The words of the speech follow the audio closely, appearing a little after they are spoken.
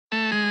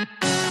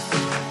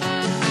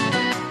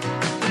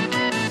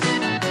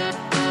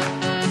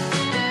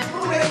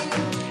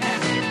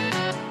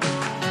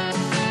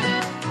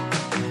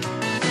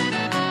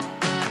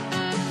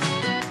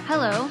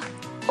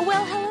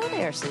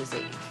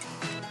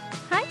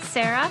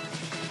Sarah.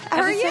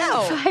 How are you?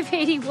 Episode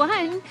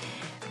 581.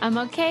 I'm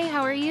okay.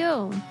 How are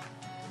you?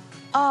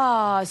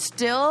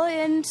 Still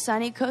in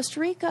sunny Costa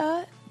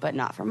Rica, but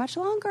not for much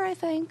longer, I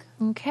think.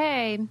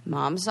 Okay.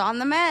 Mom's on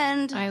the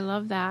mend. I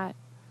love that.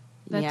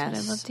 That's what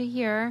I love to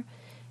hear.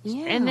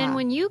 Yeah. And then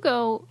when you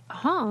go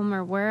home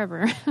or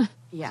wherever,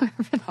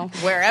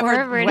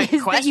 wherever it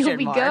is that you'll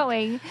be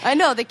going. I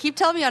know. They keep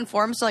telling me on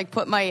forums to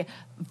put my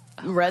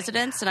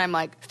residence, and I'm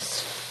like,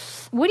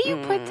 what do you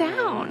put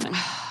down?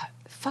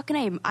 Fucking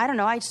A. I don't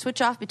know. I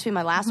switch off between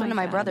my last one and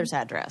my God. brother's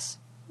address.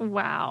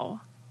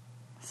 Wow.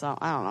 So,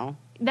 I don't know.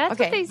 That's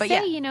okay, what they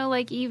say,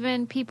 yeah.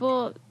 Even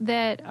people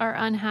that are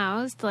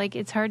unhoused,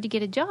 it's hard to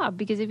get a job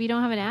because if you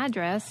don't have an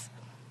address,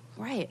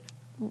 right,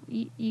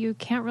 you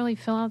can't really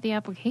fill out the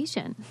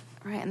application.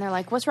 Right, and they're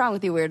like, what's wrong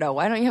with you, weirdo?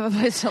 Why don't you have a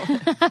place to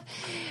live?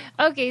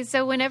 Okay,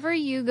 so whenever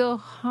you go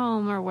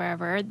home or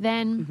wherever,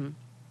 then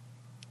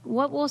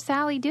what will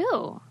Sally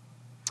do?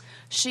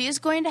 She is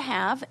going to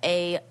have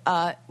at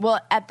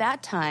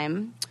that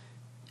time,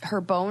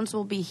 her bones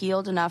will be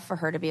healed enough for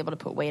her to be able to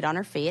put weight on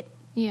her feet.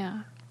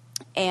 Yeah.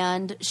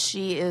 And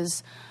she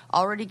is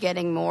already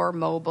getting more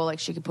mobile. Like,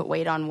 she could put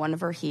weight on one of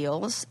her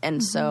heels.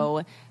 And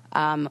so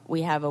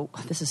we have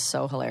this is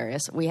so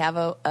hilarious. We have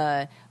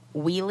a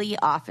wheelie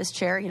office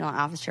chair, an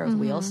office chair with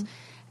wheels.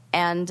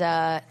 And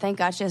thank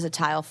God she has a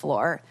tile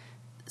floor.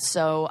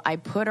 So I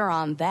put her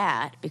on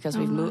that because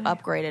we've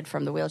upgraded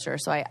from the wheelchair.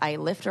 So I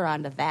lift her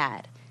onto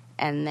that.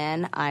 And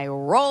then I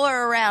roll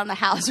her around the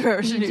house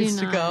wherever she needs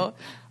to go.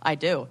 I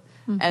do.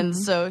 And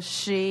so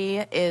she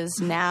is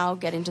now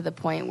getting to the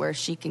point where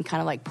she can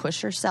kind of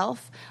push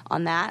herself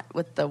on that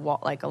with the wall,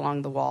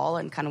 along the wall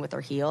and kind of with her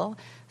heel.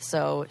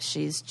 So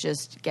she's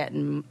just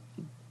getting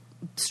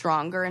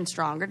stronger and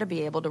stronger to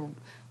be able to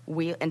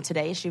wheel. And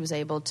today she was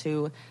able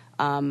to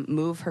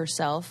move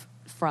herself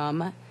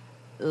from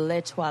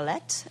Le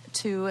Toilette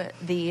to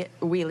the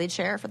wheelie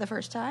chair for the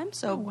first time.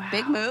 So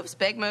big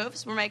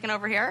moves we're making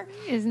over here.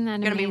 Isn't that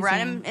amazing? Going to be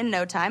running in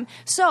no time.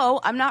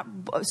 So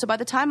by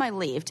the time I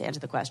leave, to answer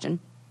the question,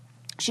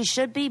 she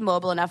should be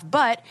mobile enough,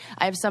 but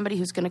I have somebody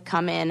who's going to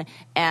come in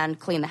and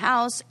clean the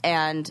house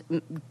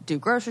and do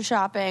grocery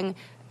shopping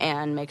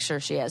and make sure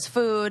she has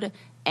food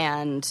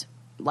and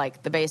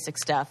the basic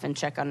stuff and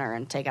check on her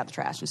and take out the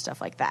trash and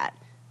stuff like that.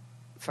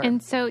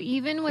 And so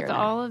even with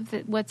all of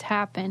what's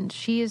happened,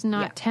 she is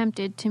not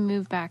tempted to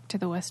move back to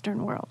the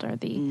Western world or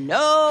the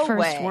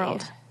first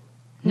world.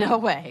 No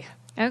way.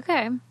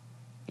 Okay.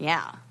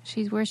 Yeah.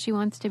 She's where she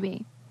wants to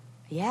be.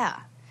 Yeah.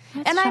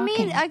 That's and shocking. I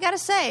mean, I got to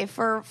say,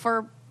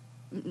 for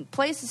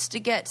places to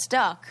get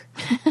stuck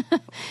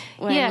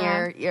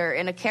when you're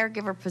in a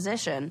caregiver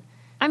position.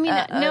 I mean,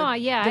 I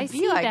see that. The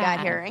view I got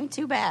here ain't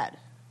too bad.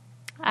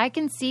 I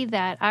can see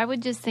that. I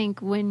would just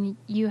think when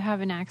you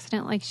have an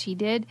accident like she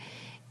did,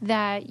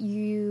 that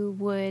you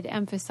would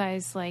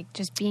emphasize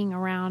just being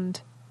around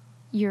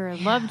your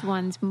loved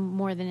ones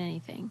more than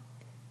anything.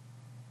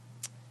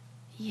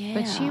 Yeah.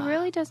 But she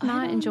really does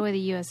not enjoy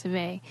the US of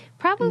A.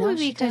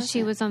 Probably because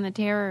she was on the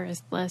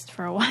terrorist list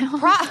for a while.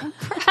 Probably.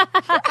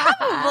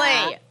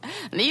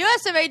 The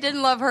US of A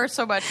didn't love her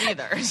so much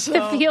either. So.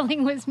 The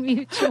feeling was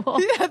mutual.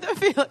 Yeah, the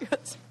feeling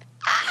was...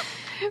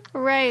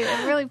 Right.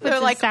 It really puts They're a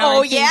like,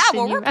 sour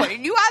we're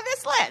putting you on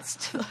this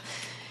list.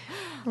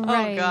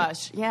 Right. Oh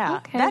gosh, yeah.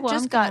 Okay, that well,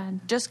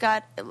 just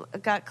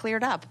got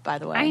cleared up, by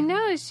the way. I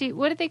know.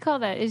 What did they call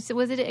that?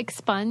 Was it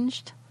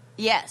expunged?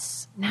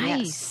 Yes. Nice.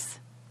 Yes.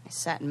 I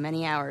sat in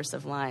many hours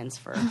of lines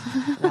for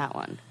that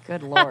one.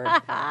 Good Lord.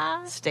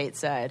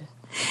 Stateside.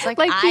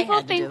 It's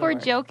people think we're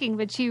joking,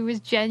 but she was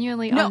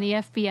genuinely on the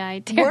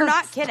FBI terrorist We're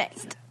not kidding.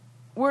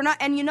 We're not,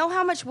 and you know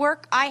how much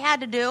work I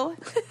had to do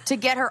to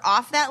get her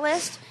off that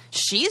list?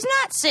 She's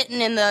not sitting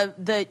in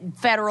the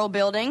federal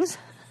buildings.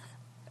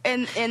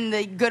 In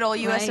the good old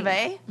US of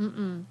A?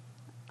 Mm-mm.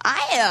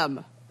 I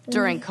am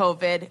during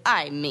COVID.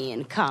 I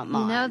mean, come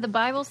on. The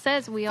Bible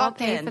says we all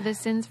pay for the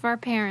sins of our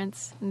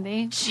parents. And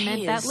they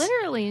meant that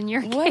literally in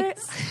your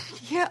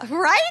case. Yeah,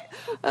 right?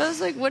 I was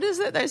like, what is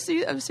it?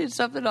 I've seen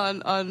something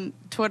on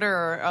Twitter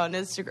or on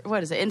Instagram.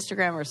 What is it?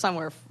 Instagram or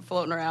somewhere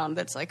floating around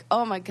that's like,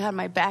 oh my God,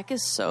 my back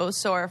is so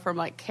sore from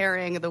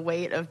carrying the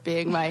weight of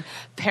being my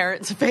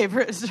parents'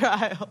 favorite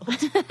child.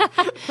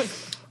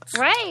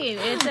 Right.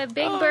 It's a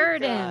big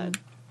burden. God.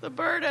 The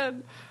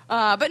burden.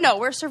 But no,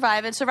 we're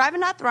surviving.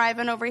 Surviving, not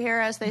thriving over here,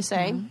 as they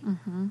say.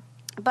 Mm-hmm.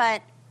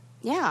 But,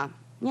 yeah,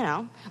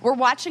 we're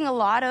watching a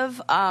lot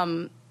of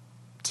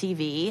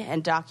TV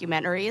and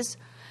documentaries.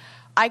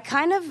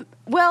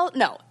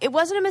 No, it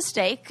wasn't a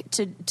mistake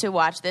to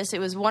watch this. It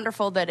was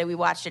wonderful that we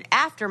watched it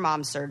after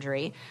Mom's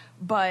surgery.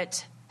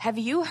 But have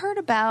you heard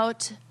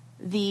about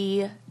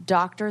the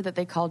doctor that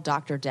they call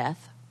Dr.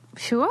 Death?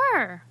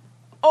 Sure.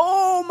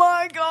 Oh,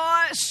 my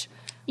gosh.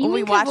 You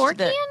mean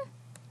Kevorkian?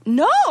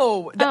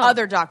 No, the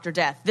other Dr.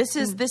 Death. This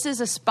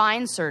is a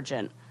spine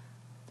surgeon.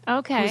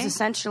 Okay. Who's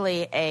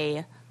essentially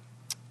a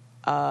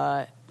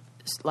sociopathic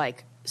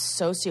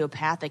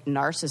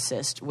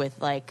narcissist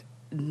with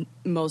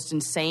most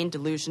insane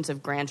delusions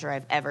of grandeur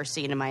I've ever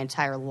seen in my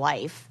entire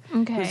life.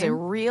 Okay. Who's a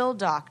real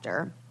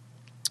doctor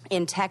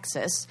in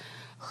Texas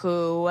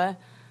who,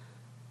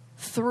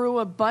 through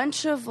a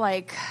bunch of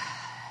like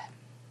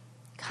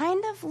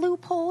kind of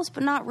loopholes,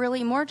 but not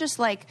really, more just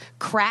like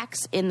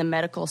cracks in the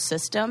medical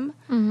system,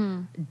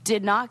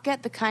 did not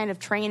get the kind of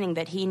training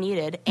that he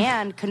needed,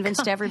 and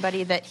convinced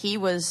everybody that he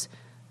was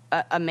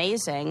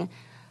amazing.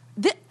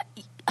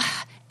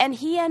 And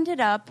he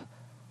ended up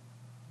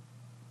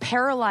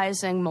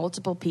paralyzing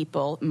multiple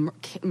people,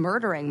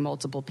 murdering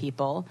multiple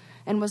people,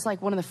 and was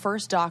like one of the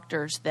first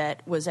doctors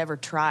that was ever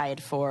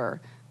tried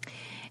for.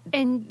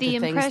 And the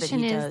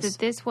impression is that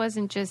this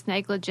wasn't just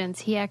negligence.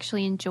 He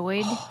actually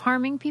enjoyed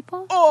harming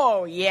people.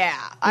 Oh, yeah.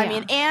 I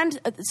mean, and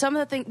some of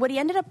the things, what he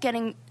ended up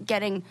getting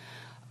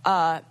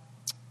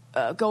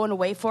going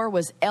away for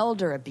was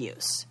elder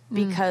abuse,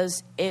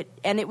 because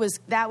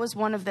that was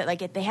one of the,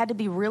 like, they had to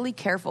be really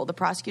careful. The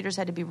prosecutors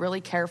had to be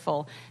really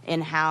careful in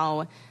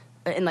how,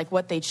 and like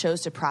what they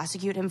chose to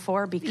prosecute him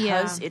for,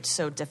 because it's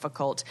so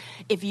difficult.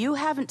 If you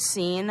haven't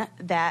seen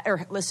that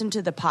or listened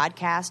to the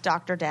podcast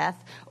Dr.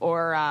 Death,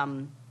 or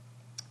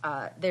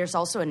there's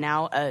also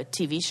now a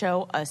TV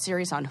show, a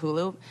series on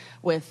Hulu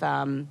with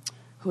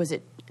who is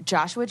it?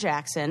 Joshua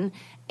Jackson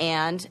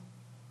and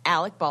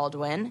Alec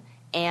Baldwin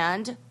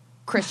and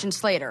Christian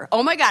Slater.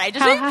 Oh my God! I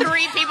just named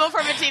 3 people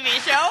from a TV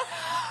show.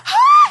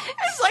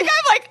 It's like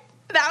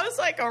that was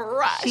like a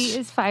rush. She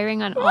is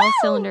firing on all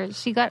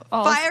cylinders. She got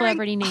all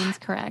celebrity names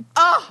correct.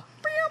 Oh,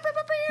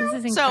 this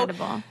is incredible.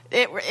 So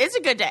it's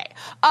a good day.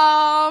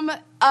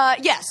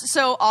 Yes.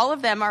 So all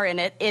of them are in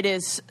it. It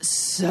is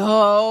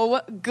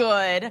so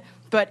good,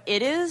 but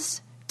it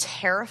is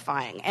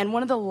terrifying. And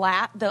one of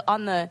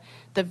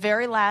the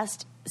very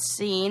last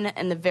scene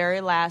and the very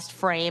last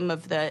frame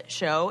of the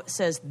show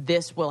says,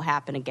 "This will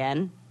happen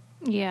again."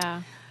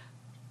 Yeah.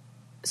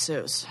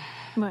 Suze.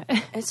 What?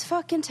 It's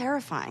fucking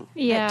terrifying.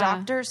 Yeah. That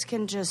doctors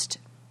can just...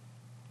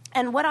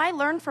 And what I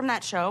learned from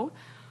that show,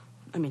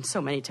 I mean,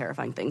 so many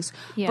terrifying things,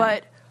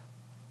 but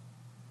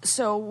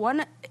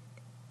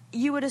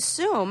you would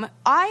assume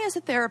I, as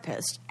a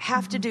therapist,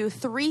 have to do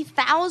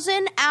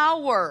 3,000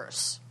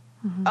 hours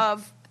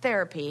of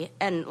therapy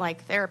and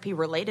like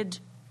therapy-related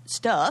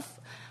stuff,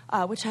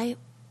 which I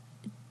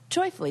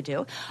joyfully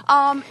do,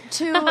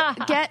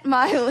 to get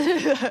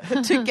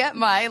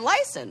my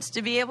license,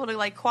 to be able to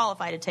like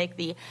qualify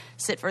to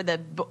sit for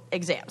the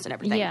exams and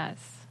everything. Yes.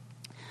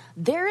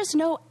 There is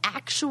no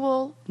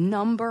actual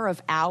number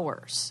of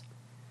hours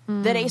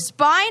that a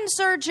spine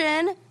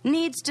surgeon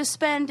needs to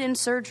spend in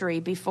surgery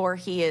before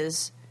he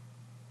is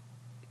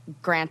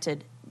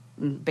granted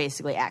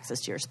basically access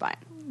to your spine.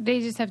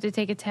 They just have to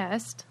take a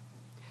test.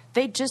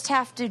 They just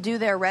have to do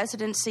their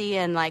residency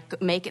and like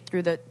make it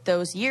through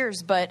those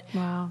years. But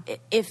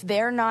if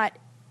they're not,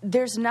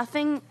 there's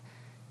nothing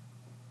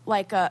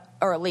like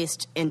or at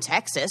least in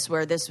Texas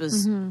where this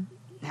was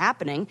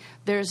happening,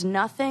 there's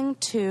nothing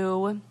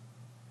to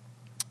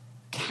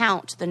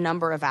count the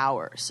number of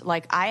hours.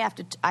 Like I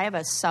have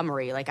a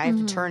summary. Like I have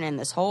to turn in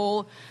this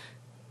whole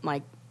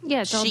like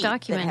it's all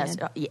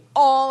documented.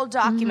 All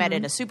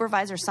documented. A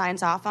supervisor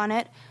signs off on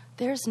it.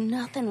 There's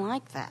nothing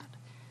like that.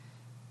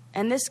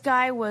 And this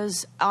guy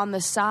was on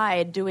the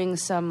side doing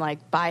some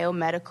like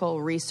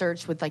biomedical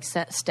research with like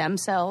stem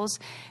cells,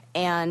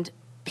 and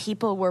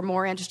people were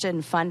more interested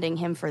in funding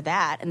him for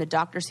that. And the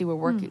doctors he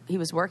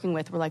was working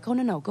with were like, "Oh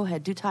no, go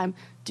ahead, do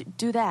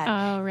that."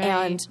 Oh, right.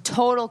 And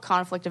total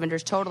conflict of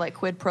interest, total like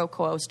quid pro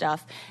quo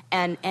stuff,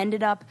 and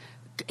ended up.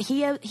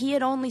 He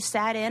had only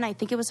sat in, I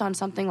think it was on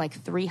something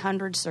like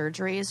 300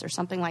 surgeries or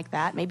something like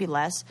that, maybe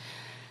less.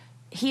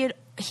 He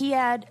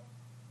had.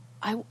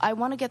 I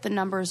want to get the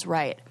numbers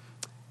right.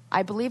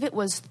 I believe it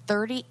was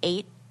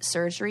 38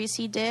 surgeries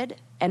he did,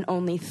 and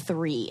only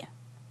 3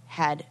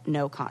 had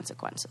no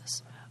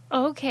consequences.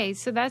 Okay,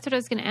 so that's what I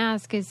was going to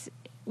ask, is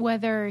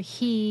whether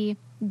he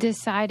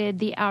decided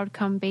the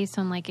outcome based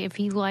on, like, if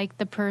he liked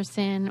the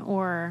person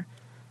or...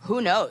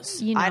 Who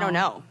knows? I don't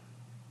know.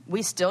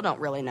 We still don't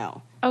really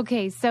know.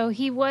 Okay, so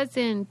he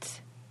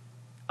wasn't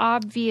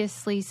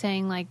obviously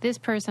saying, like, this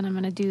person I'm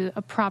going to do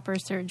a proper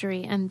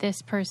surgery, and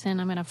this person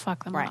I'm going to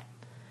fuck them up.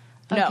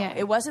 No, okay.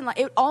 It wasn't like,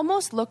 it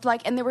almost looked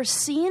like, and there were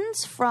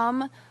scenes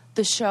from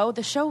the show.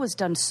 The show was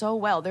done so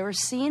well. There were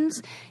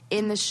scenes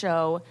in the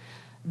show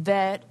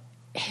that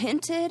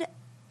hinted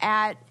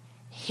at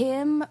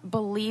him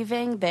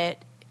believing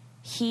that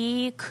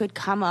he could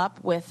come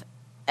up with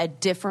a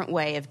different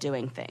way of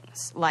doing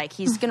things. Like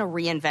he's going to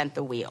reinvent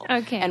the wheel.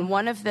 Okay. And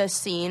one of the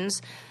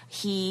scenes,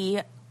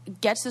 he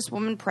gets this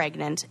woman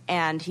pregnant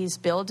and he's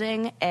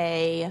building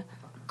a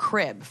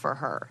crib for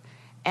her.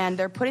 And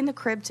they're putting the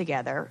crib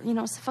together. You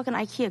know, it's a fucking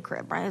IKEA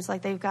crib, right? It's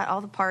like they've got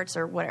all the parts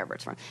or whatever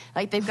it's from.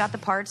 Like they've got the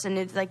parts and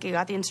it's like you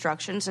got the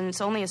instructions and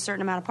it's only a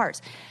certain amount of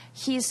parts.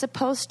 He's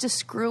supposed to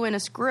screw in a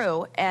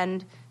screw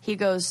and he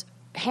goes,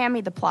 "Hand me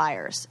the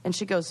pliers." And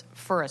she goes,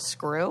 "For a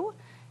screw?"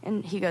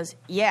 And he goes,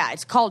 "Yeah,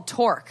 it's called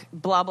torque,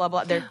 blah, blah,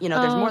 blah." There's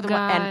more than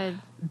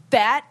one.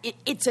 And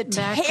it's a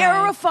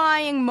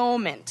terrifying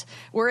moment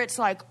where it's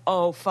like,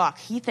 oh, fuck,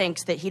 he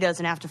thinks that he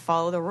doesn't have to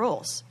follow the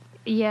rules.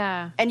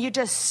 Yeah. And you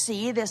just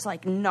see this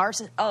like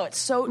narcissist. Oh, it's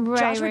so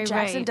Joshua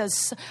Jackson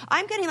does.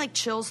 I'm getting like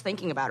chills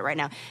thinking about it right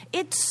now.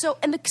 It's so,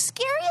 and the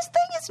scariest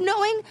thing is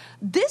knowing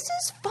this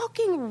is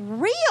fucking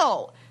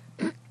real.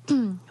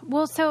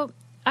 Well, so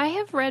I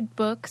have read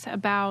books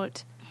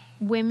about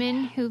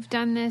women who've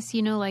done this,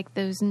 you know, like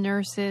those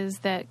nurses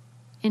that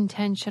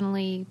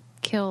intentionally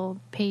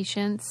kill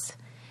patients.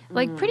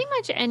 Like pretty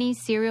much any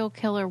serial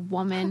killer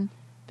woman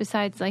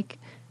besides like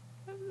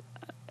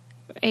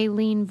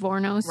Aileen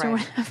Vornos or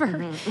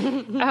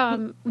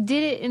whatever,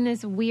 did it in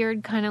this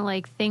weird kind of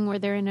like thing where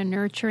they're in a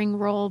nurturing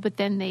role, but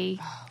then they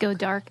go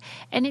dark.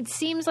 And it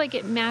seems like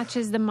it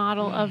matches the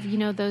model of, you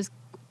know, those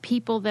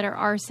people that are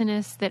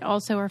arsonists that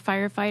also are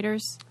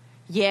firefighters.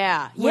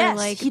 Yeah. Where, Yes.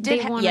 like,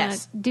 they want to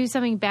do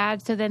something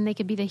bad so then they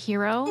could be the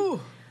hero. Ooh.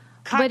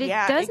 But it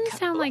doesn't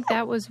sound like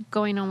that was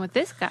going on with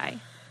this guy.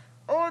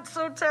 Oh, it's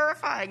so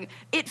terrifying.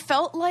 It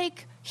felt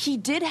like he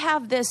did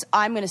have this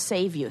 "I'm going to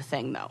save you"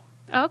 thing, though.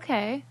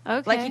 Okay.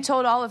 Like he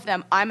told all of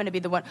them, "I'm going to be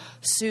the one."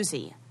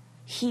 Susie,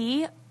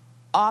 he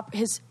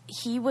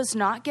was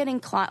not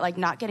getting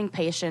not getting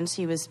patients.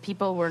 He was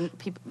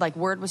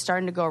word was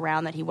starting to go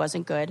around that he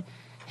wasn't good.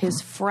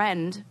 His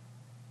friend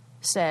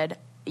said,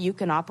 "You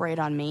can operate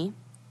on me."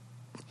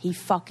 He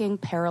fucking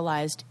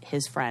paralyzed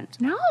his friend.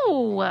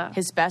 No.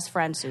 His best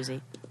friend,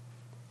 Susie.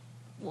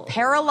 Whoa.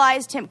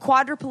 Paralyzed him,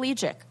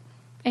 quadriplegic.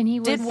 And he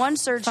did one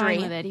surgery.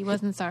 Fine with it. He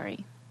wasn't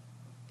sorry.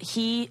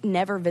 He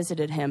never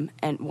visited him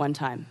at one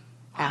time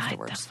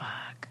afterwards. What the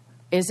fuck?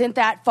 Isn't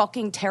that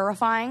fucking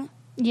terrifying?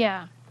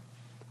 Yeah.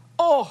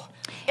 Oh,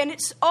 and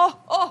it's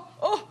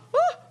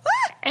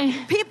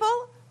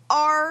people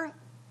are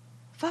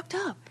fucked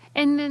up.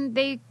 And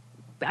then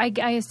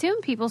I assume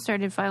people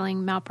started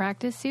filing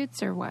malpractice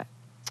suits or what?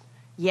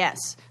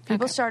 Yes.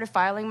 People started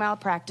filing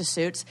malpractice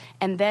suits,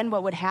 and then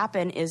what would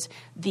happen is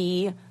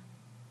the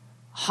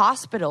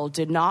hospital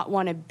did not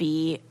want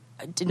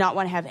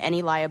to have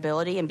any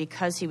liability, and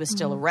because he was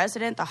still a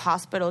resident, the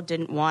hospital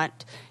didn't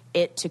want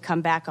it to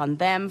come back on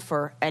them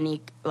for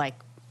any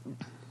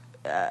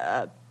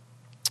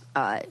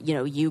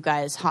you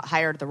guys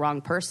hired the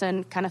wrong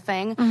person kind of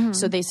thing.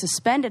 So they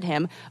suspended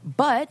him.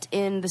 But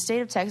in the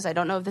state of Texas, I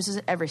don't know if this is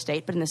every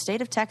state, but in the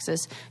state of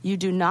Texas, you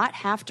do not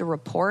have to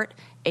report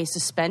a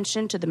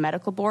suspension to the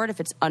medical board if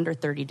it's under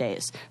 30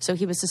 days. So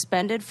he was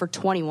suspended for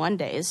 21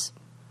 days.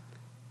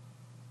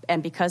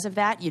 And because of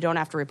that, you don't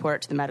have to report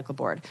it to the medical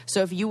board.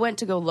 So if you went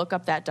to go look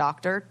up that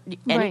doctor,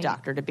 any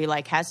doctor, to be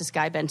like, has this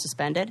guy been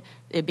suspended?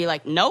 It'd be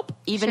like, nope,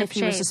 even if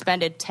he was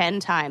suspended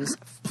 10 times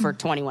for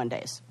 21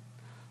 days.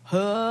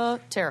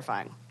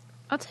 Terrifying.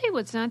 I'll tell you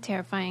what's not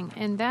terrifying,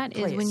 and that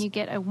is when you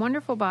get a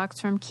wonderful box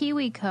from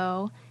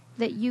KiwiCo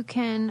that you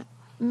can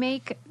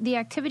make the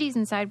activities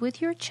inside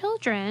with your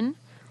children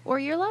or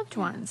your loved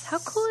ones. How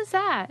cool is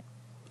that?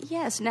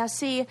 Yes. Now,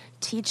 see,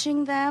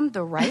 teaching them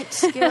the right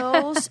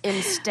skills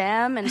in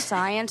STEM and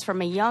science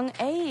from a young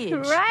age.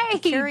 Right.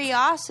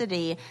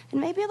 Curiosity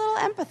and maybe a little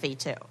empathy,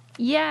 too.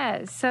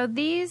 Yes. So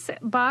these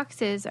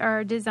boxes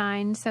are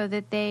designed so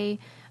that they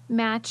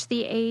match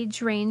the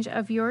age range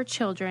of your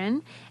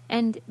children.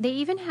 And they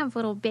even have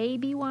little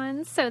baby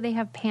ones. So they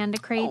have panda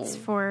crates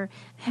for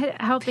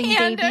helping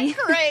babies. Panda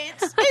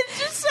crates. It's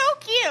just so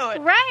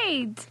cute.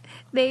 Right.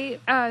 They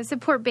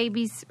support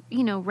babies,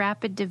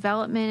 rapid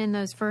development in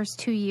those first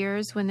 2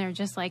 years when they're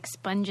just like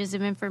sponges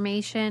of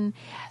information.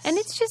 Yes. And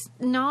it's just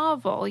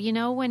novel,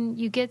 when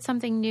you get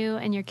something new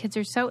and your kids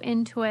are so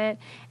into it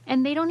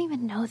and they don't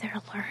even know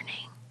they're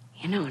learning.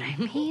 You know what I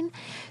mean?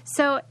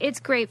 So it's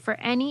great for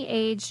any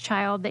age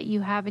child that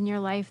you have in your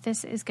life.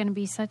 This is going to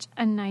be such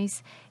a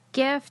nice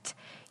gift.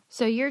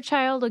 So your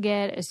child will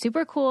get a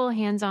super cool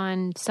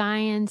hands-on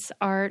science,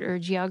 art, or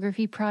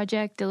geography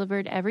project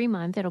delivered every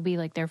month. It'll be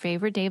like their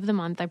favorite day of the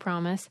month, I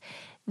promise.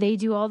 They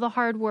do all the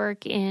hard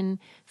work in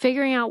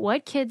figuring out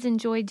what kids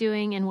enjoy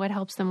doing and what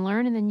helps them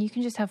learn, and then you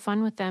can just have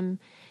fun with them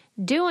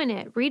doing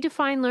it.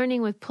 Redefine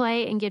learning with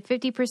play and get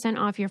 50%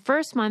 off your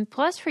first month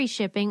plus free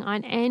shipping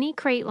on any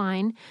crate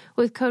line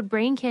with code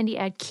BRAINCANDY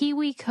at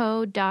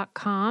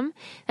kiwico.com.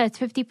 That's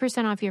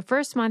 50% off your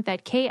first month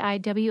at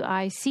kiwico.com.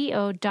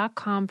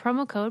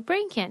 Promo code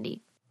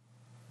BRAINCANDY.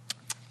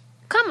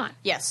 Come on.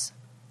 Yes.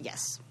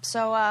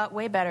 So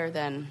way better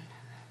than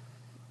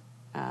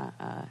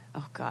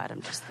oh God,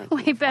 I'm just thinking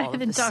way better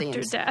than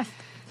Dr. Death.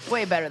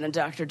 Way better than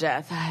Dr.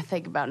 Death. I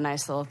think about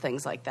nice little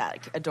things like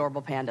that.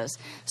 Adorable pandas.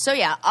 So,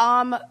 yeah.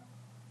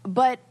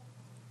 But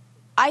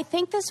I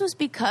think this was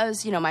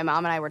because, my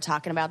mom and I were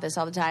talking about this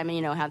all the time.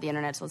 And, how the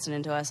internet's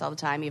listening to us all the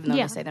time, even though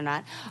they say they're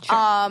not.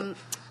 Sure.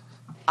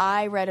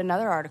 I read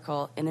another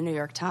article in the New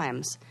York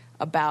Times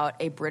about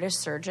a British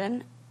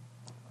surgeon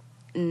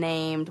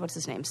named, what's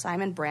his name?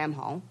 Simon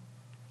Bramhall.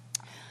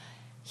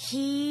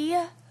 He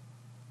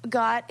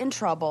got in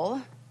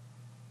trouble,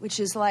 which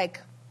is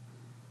like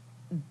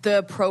the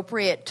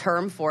appropriate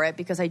term for it,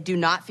 because I do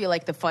not feel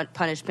like the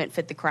punishment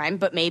fit the crime,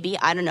 but maybe,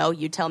 I don't know,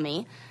 you tell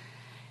me.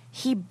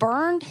 He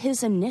burned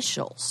his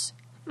initials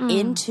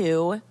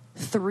into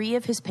 3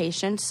 of his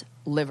patients'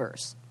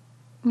 livers.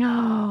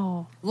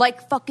 No.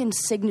 Like fucking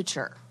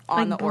signature.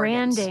 on the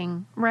branding,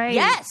 organs. right?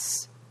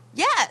 Yes.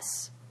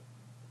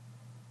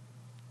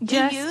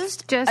 He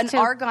used an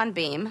argon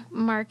beam.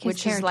 Mark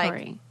his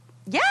territory.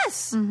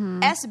 Yes.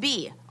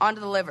 SB onto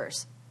the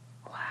livers.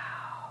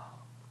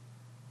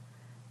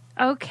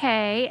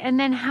 Okay, and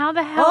then how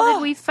the hell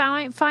did we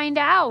find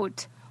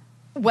out?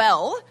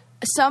 Well,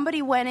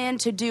 somebody went in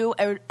to do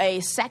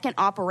a second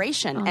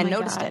operation and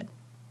noticed it.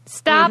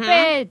 Stop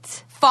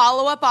it!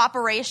 Follow-up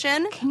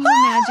operation. Can you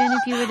imagine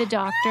if you were the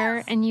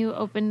doctor and you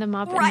opened them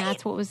up and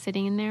that's what was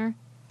sitting in there?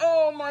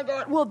 Oh, my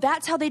God. Well,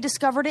 that's how they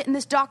discovered it in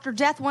this Dr.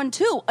 Death one,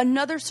 too.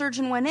 Another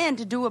surgeon went in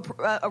to do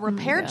a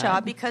repair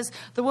job because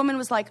the woman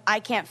was like, I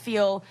can't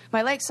feel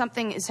my leg.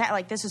 Something is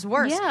like, this is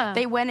worse. Yeah.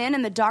 They went in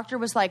and the doctor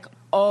was like,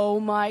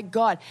 oh, my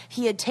God.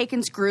 He had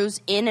taken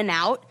screws in and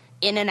out.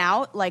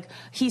 Like,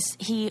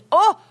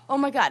 oh,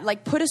 my God.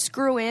 Like, put a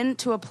screw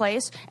into a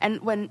place.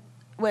 And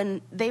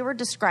when they were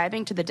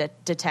describing to the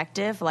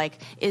detective, like,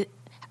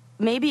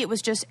 maybe it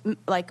was just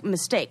like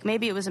mistake.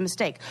 Maybe it was a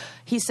mistake.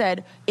 He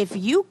said, if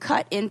you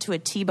cut into a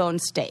T-bone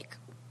steak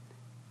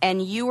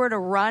and you were to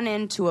run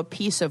into a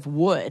piece of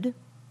wood,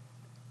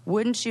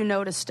 wouldn't you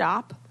know to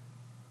stop?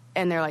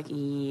 And they're like,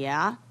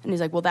 yeah. And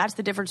he's like, well, that's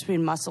the difference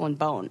between muscle and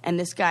bone. And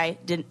this guy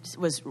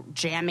was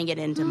jamming it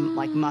into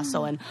like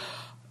muscle and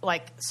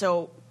like,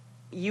 so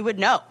you would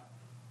know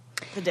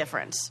the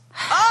difference.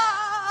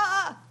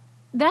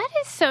 That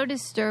is so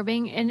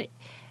disturbing. And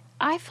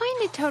I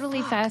find it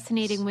totally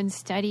fascinating when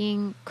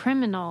studying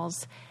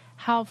criminals,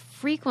 how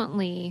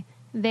frequently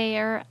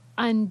their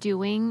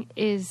undoing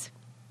is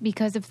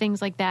because of things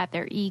like that,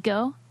 their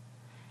ego,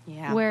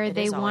 where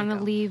they want to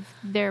leave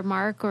their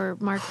mark or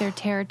mark their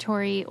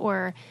territory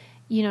or,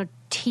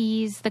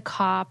 tease the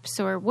cops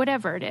or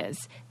whatever it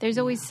is. There's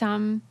always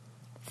some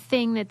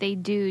thing that they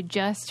do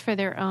just for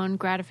their own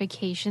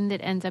gratification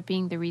that ends up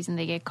being the reason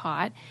they get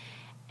caught.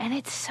 And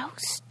it's so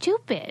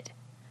stupid.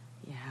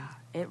 Yeah,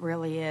 it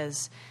really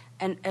is.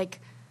 And, like,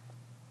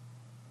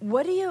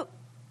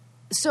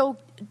 so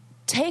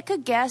take a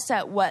guess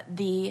at what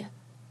the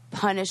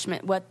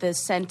punishment, what the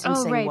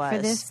sentencing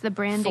was. For the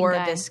branding for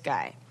guy. this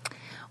guy.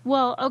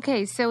 Well,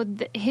 okay, so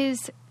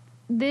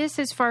this,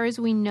 as far as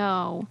we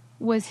know,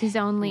 was his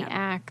only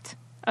act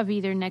of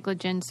either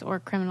negligence or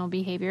criminal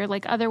behavior.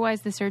 Like,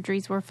 otherwise the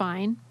surgeries were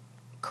fine.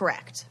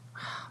 Correct.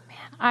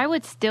 I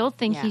would still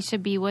think he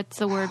should be, what's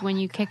the word when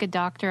you kick a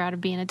doctor out of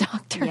being a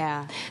doctor?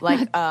 Yeah.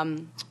 Like,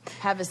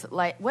 have his,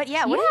 like, what do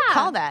you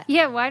call that?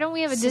 Yeah, why don't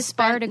we have a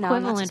disbarred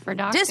equivalent for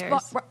doctors?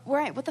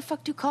 Right, what the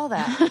fuck do you call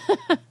that?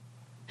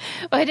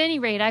 Well, at any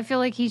rate, I feel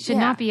like he should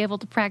not be able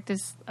to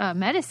practice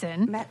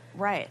medicine.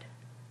 Right.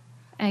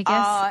 I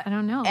guess, I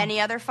don't know. Any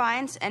other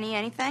fines?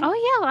 Anything?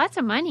 Oh, yeah, lots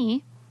of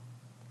money.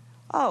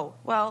 Oh,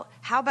 well,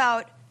 how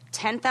about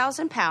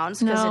 10,000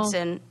 pounds, because it's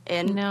in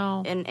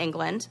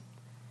England.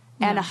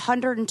 And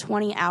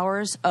 120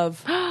 hours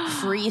of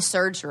free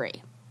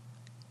surgery.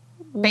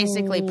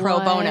 Basically pro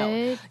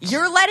bono.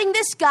 You're letting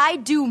this guy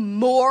do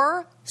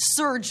more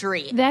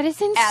surgery. That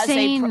is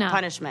insane. As a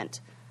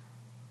punishment.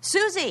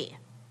 Susie.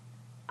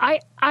 I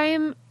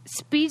am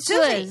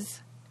speechless.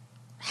 Susie,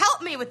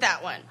 help me with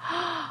that one.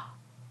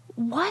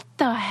 What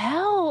the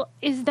hell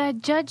is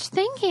that judge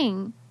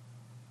thinking?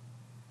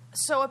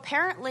 So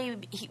apparently,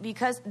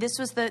 because this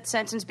was the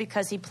sentence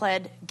because he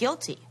pled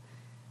guilty.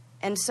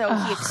 And so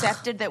he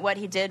accepted that what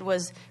he did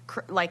was,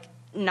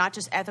 not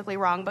just ethically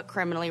wrong, but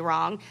criminally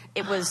wrong.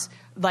 It was,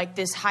 like,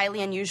 this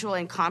highly unusual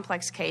and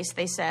complex case,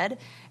 they said.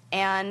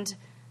 And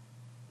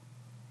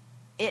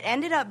it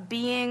ended up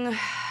being,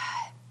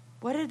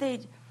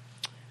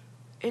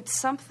 it's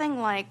something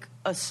like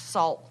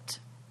assault.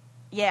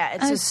 Yeah,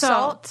 it's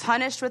assault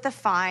punished with a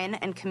fine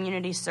and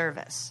community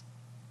service,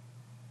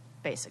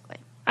 basically.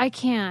 I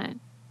can't.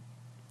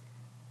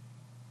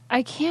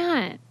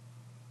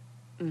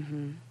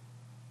 Mm-hmm.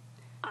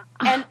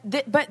 And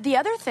but the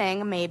other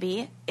thing,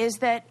 maybe, is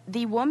that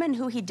the woman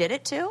who he did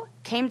it to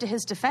came to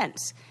his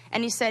defense.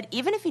 And he said,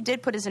 even if he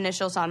did put his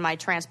initials on my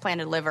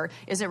transplanted liver,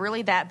 is it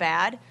really that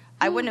bad?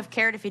 I wouldn't have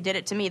cared if he did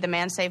it to me. The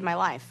man saved my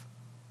life.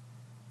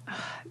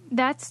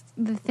 That's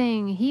the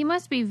thing. He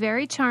must be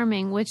very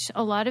charming, which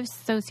a lot of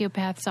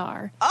sociopaths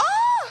are.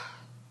 Oh!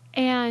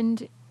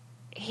 And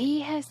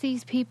he has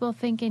these people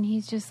thinking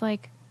he's just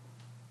like...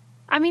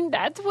 I mean,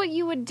 that's what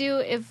you would do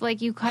if,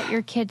 like, you caught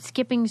your kid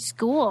skipping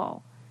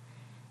school.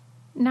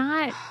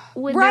 Not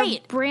when they're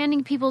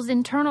branding people's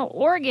internal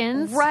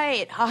organs.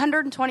 Right.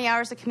 120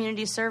 hours of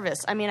community service.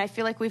 I mean, I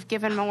feel like we've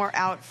given more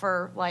out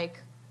for, like,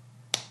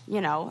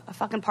 a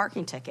fucking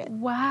parking ticket.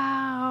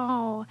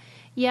 Wow.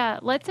 Yeah,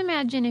 let's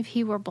imagine if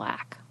he were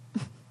black.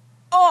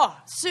 Oh,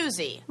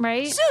 Susie.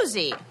 Right?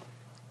 Susie.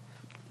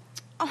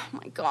 Oh,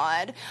 my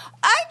God.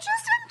 I just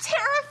am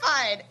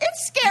terrified.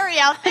 It's scary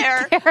out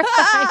there.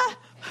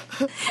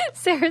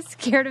 Sarah's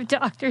scared of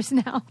doctors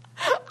now.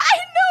 I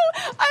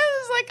know. I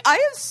was like, I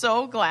am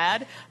so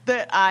glad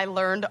that I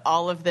learned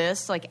all of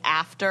this, like,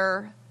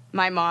 after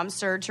my mom's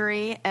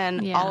surgery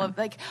and all of,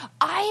 like,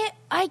 I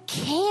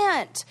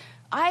can't.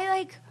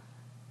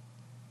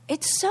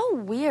 It's so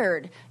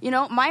weird. You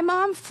know, my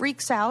mom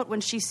freaks out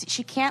when she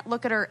can't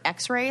look at her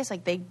x-rays.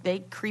 Like, they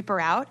creep her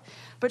out.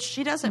 But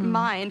she doesn't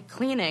mind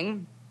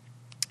cleaning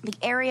the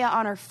area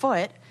on her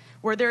foot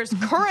where there's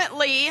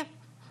currently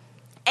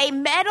a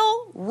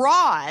metal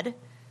rod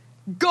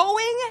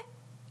coming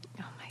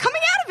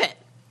out of it.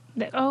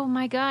 Oh,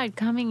 my God,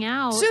 coming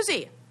out.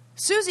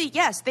 Susie,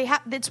 yes, they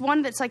have. It's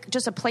one that's like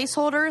just a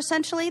placeholder,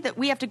 essentially, that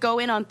we have to go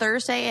in on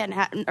Thursday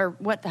or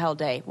what the hell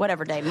day,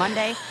 whatever day,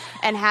 Monday,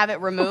 and have it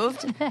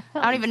removed. I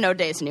don't even know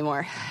days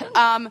anymore.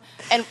 And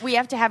we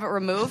have to have it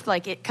removed.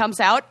 Like, it comes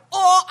out.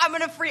 Oh, I'm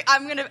gonna.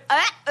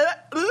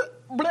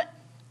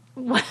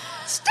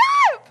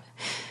 Stop!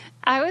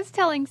 I was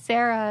telling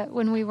Sarah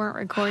when we weren't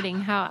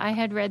recording how I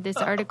had read this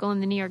article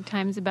in the New York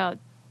Times about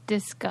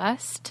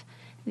disgust,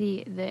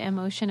 the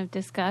emotion of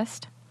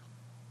disgust,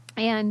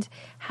 and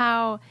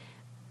how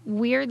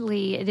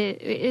weirdly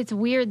it's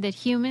weird that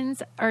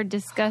humans are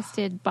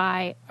disgusted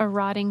by a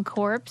rotting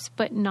corpse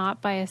but not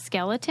by a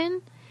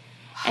skeleton.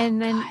 And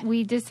then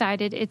we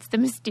decided it's the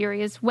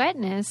mysterious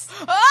wetness.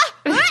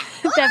 I'm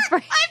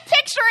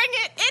picturing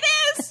it. It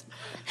is.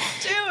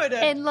 Dude.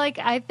 And like,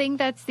 I think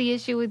that's the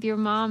issue with your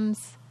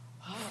mom's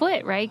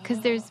foot, right? Because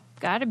there's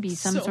got to be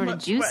some sort of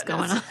juice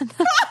going on.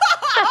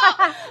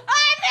 I'm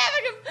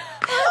having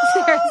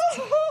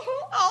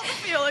all the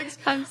feelings.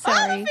 I'm sorry.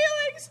 All the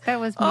feelings. That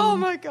was mean. Oh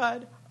my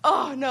God.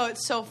 Oh no,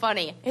 it's so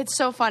funny. It's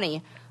so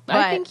funny. But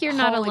I think you're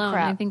not holy alone.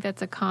 crap. I think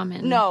that's a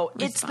common No,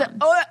 response. it's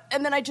the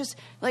and then I just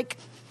like,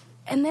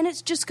 and then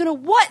it's just gonna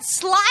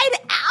slide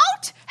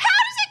out? How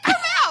does it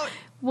come out?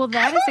 Well,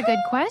 that is a good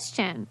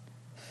question.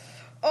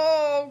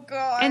 Oh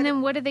God. And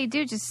then what do they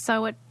do? Just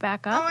sew it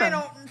back up? I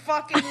don't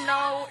fucking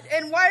know.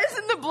 And why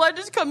doesn't the blood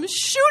just come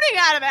shooting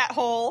out of that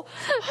hole?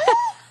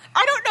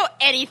 I don't know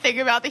anything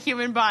about the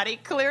human body,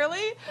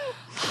 clearly.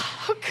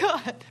 Oh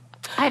God.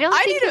 I don't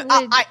think it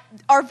would.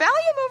 Are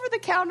Valium over the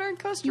counter in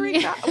Costa Rica?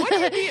 Yeah. What do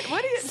you need?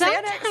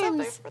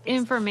 Sometimes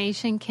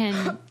information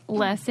can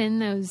lessen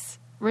those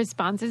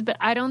responses, but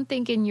I don't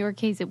think in your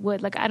case it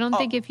would. Like, I don't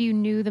think if you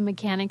knew the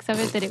mechanics of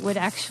it that it would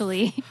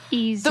actually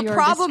ease your distress. The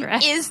problem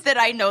is that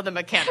I know the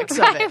mechanics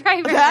of it.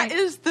 Right. That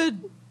is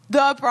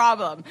the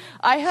problem.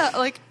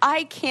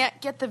 I can't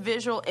get the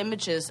visual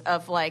images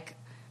of like,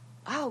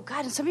 oh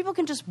God, and some people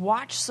can just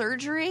watch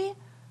surgery.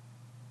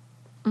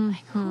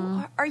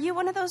 Mm-hmm. Are you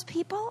one of those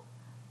people?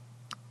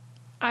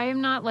 I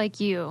am not like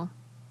you.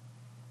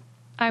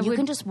 You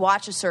can just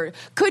watch a surgery.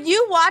 Could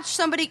you watch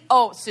somebody?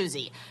 Oh,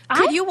 Susie,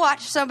 could you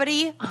watch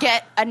somebody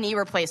get a knee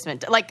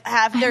replacement? Like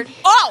have their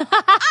I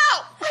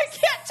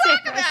can't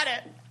talk about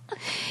it.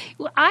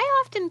 Well,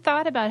 I often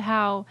thought about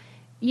how,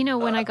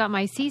 when I got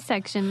my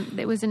C-section,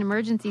 it was an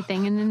emergency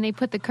thing, and then they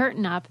put the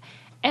curtain up,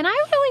 and I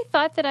really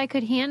thought that I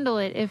could handle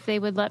it if they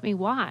would let me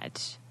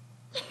watch.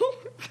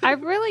 I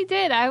really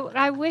did.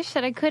 I wish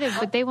that I could have,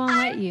 but they won't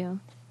let you.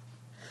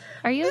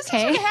 Are you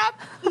okay?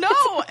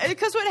 No,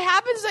 because what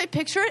happens is I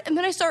picture it and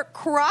then I start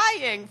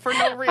crying for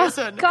no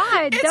reason. Oh,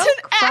 God, it's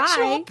don't cry.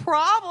 Actual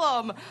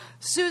problem.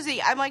 Susie,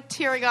 I'm like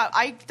tearing up.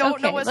 I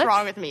don't know what's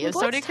wrong with me. If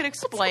somebody could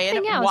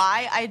explain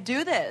why I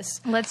do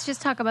this. Let's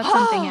just talk about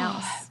something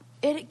else.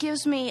 It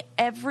gives me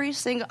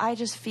I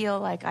just feel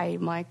like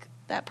I'm like,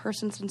 that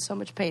person's in so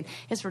much pain.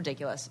 It's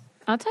ridiculous.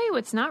 I'll tell you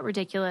what's not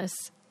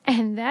ridiculous,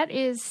 and that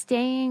is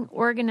staying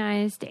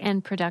organized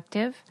and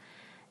productive.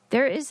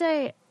 There is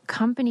a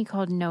company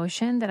called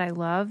Notion that I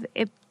love.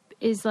 It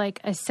is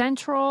like a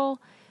central,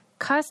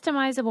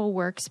 customizable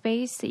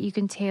workspace that you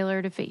can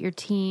tailor to fit your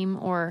team,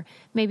 or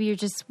maybe you're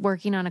just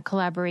working on a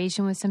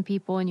collaboration with some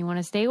people and you want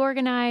to stay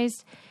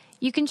organized.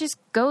 You can just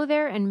go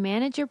there and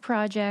manage your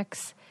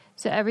projects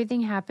so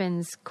everything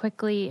happens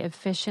quickly,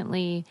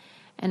 efficiently,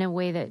 in a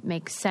way that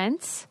makes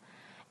sense.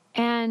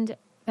 And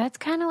that's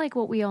kind of like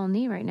what we all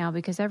need right now,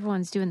 because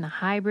everyone's doing the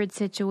hybrid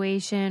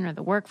situation or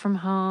the work from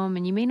home,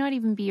 and you may not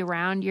even be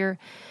around your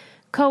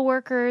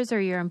coworkers or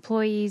your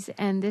employees,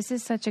 and this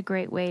is such a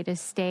great way to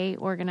stay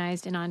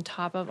organized and on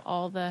top of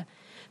all the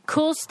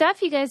cool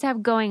stuff you guys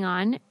have going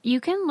on.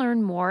 You can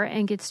learn more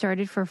and get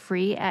started for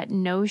free at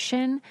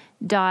notion.so.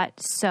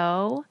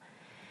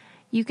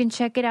 You can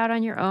check it out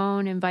on your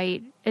own,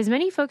 invite as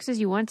many folks as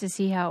you want to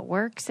see how it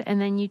works,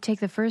 and then you take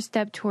the first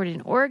step toward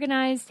an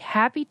organized,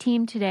 happy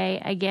team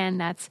today. Again,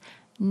 that's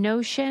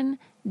notion.so,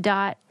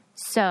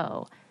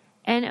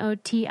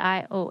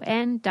 NOTION.SO.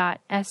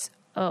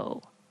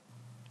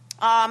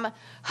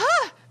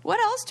 What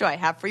else do I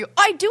have for you?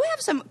 I do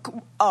have some.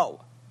 Oh,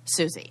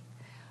 Susie,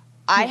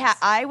 yes.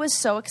 I was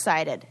so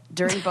excited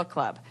during book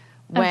club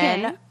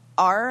when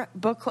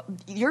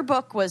your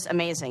book was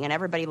amazing and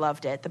everybody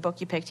loved it. The book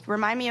you picked.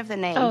 Remind me of the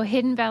name. Oh,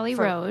 Hidden Valley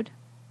Road.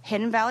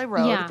 Hidden Valley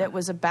Road. Yeah. That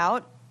was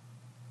about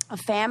a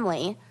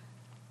family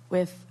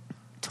with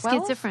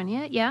 12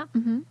 schizophrenia. Yeah.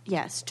 Mm-hmm.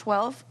 Yes,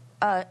 12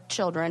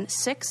 children,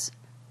 6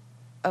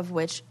 of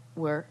which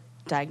were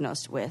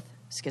diagnosed with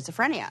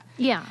schizophrenia.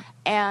 Yeah.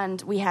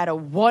 And we had a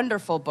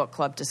wonderful book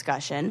club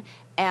discussion,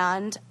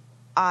 and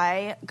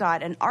I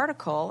got an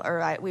article,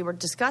 we were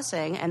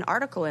discussing an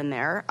article in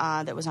there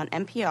that was on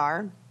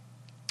NPR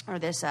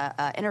this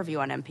interview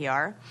on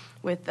NPR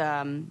with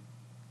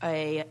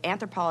a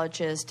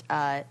anthropologist,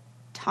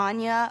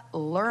 Tanya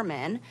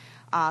Lerman,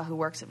 who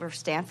works at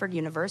Stanford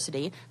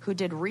University, who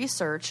did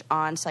research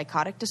on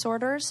psychotic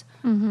disorders.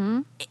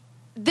 Mm-hmm.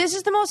 This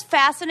is the most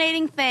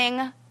fascinating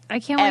thing I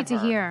can't wait to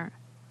hear.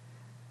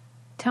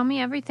 Tell me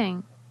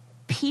everything.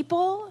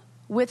 People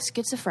with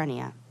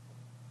schizophrenia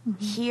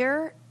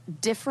hear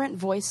different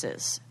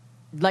voices,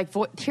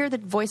 hear the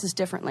voices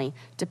differently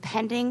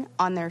depending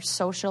on their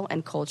social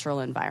and cultural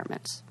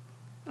environments.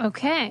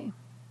 Okay.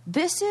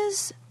 This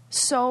is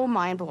so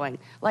mind-blowing.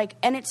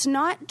 And it's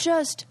not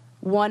just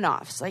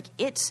one-offs.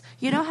 It's,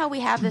 you know how we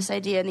have this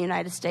idea in the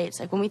United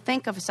States, when we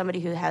think of somebody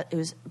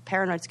who's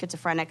paranoid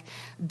schizophrenic,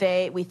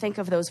 we think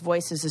of those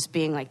voices as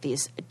being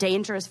these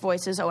dangerous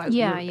voices. Oh,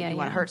 you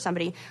want to hurt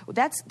somebody.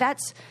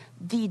 That's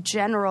the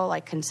general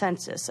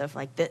consensus of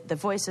the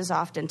voices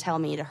often tell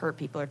me to hurt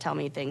people or tell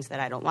me things that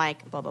I don't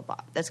like, blah, blah,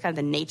 blah. That's kind of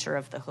the nature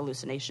of the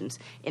hallucinations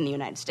in the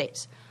United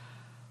States.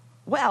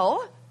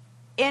 Well,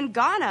 in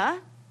Ghana,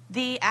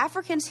 the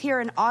Africans hear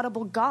an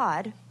audible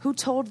God who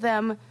told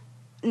them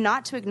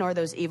not to ignore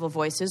those evil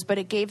voices, but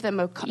it gave them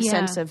a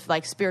sense of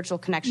spiritual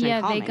connection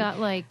and calming. Yeah,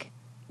 they got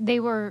they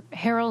were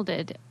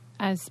heralded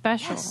as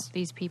special,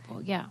 these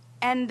people, yeah.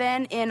 And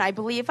then I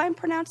believe I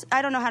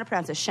don't know how to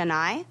pronounce it,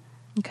 Chennai.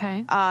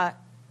 Okay.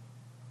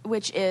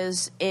 Which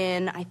is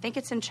I think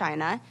it's in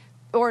China,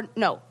 or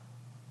no,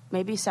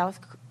 maybe South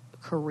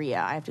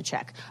Korea, I have to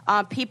check.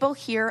 People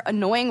hear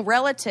annoying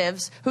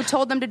relatives who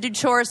told them to do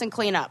chores and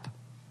clean up.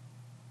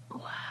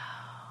 Wow.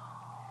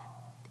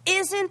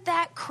 Isn't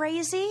that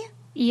crazy?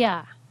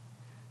 Yeah.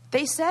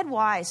 They said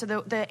why. So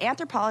the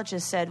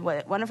anthropologist said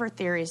one of her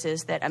theories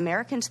is that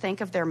Americans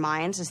think of their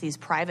minds as these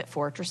private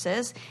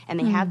fortresses, and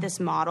they have this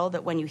model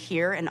that when you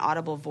hear an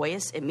audible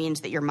voice, it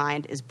means that your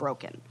mind is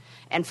broken.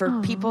 And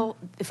for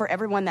for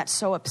everyone, that's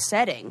so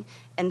upsetting.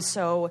 And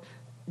so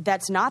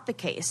that's not the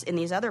case in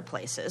these other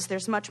places.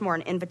 There's much more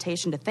an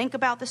invitation to think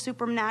about the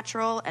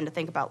supernatural and to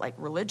think about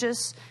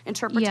religious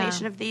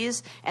interpretation of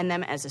these and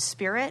them as a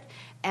spirit.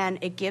 And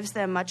it gives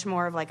them much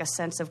more of a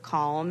sense of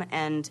calm,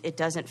 and it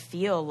doesn't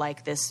feel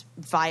like this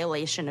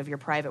violation of your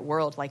private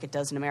world like it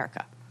does in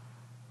America.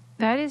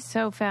 That is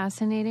so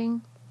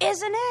fascinating.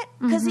 Isn't it?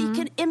 Because it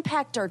could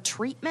impact our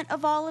treatment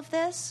of all of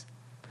this.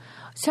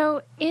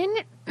 So in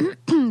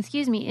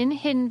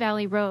Hidden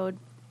Valley Road,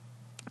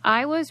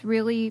 I was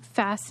really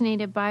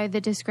fascinated by the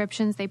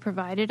descriptions they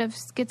provided of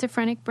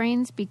schizophrenic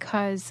brains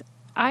because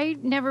I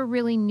never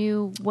really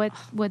knew what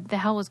the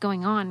hell was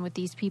going on with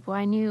these people.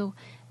 I knew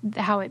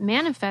how it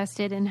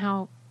manifested and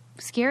how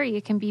scary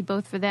it can be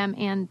both for them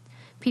and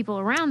people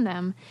around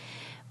them.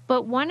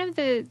 But one of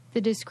the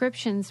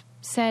descriptions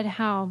said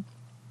how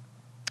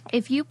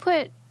if you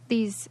put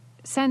these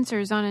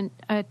sensors on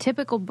a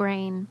typical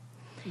brain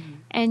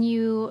and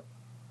you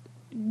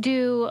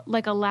do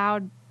a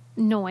loud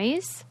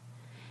noise,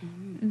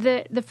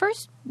 the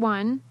first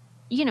one,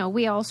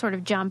 we all sort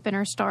of jump and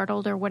are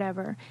startled or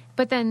whatever.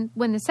 But then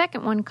when the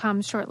second one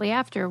comes shortly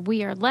after,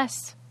 we are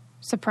less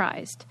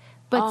surprised.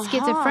 But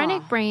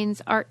schizophrenic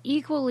brains are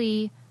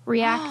equally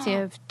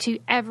reactive to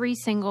every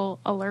single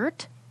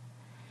alert.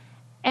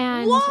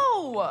 And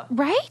whoa!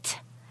 Right?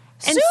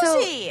 And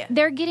Susie! So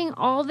they're getting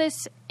all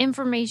this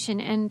information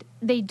and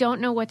they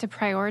don't know what to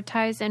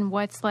prioritize and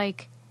what's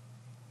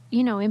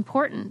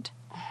important.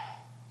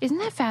 Isn't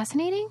that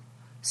fascinating?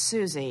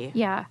 Susie.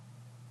 Yeah.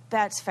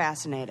 That's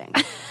fascinating.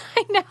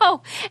 I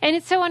know. And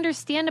it's so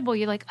understandable.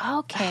 You're like,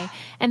 okay.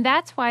 And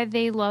that's why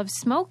they love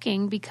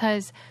smoking,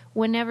 because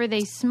whenever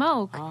they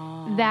smoke,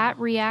 that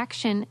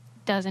reaction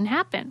doesn't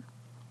happen.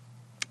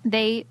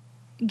 They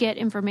get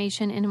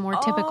information in a more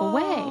typical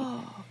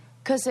way.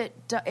 Because it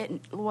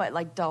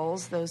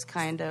dulls those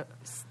kind of...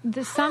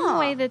 Some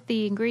way that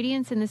the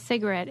ingredients in the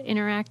cigarette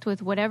interact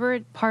with whatever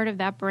part of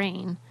that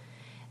brain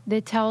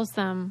that tells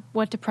them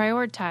what to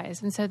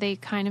prioritize. And so they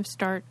kind of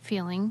start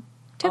feeling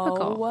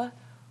typical. Oh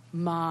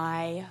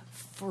my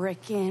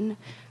freaking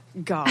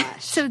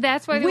gosh. So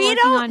that's why we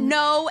don't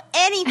know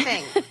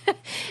anything.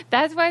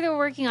 That's why they're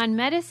working on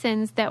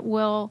medicines that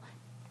will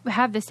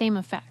have the same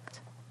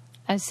effect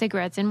as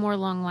cigarettes and more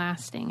long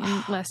lasting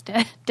and less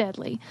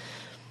deadly.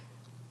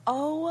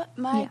 Oh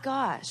my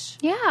gosh.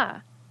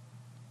 Yeah.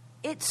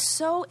 It's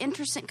so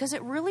interesting because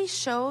it really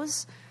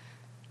shows,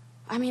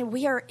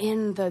 we are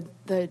in the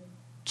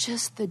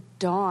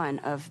dawn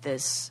of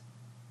this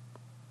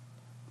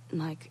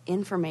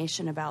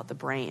information about the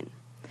brain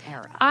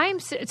era. I'm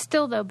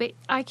still though, but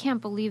I can't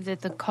believe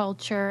that the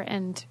culture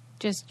and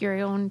just your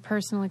own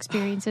personal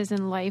experiences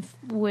in life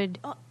would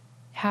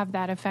have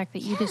that effect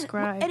that you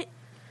described. And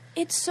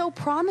it's so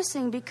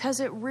promising because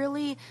it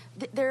really,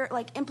 there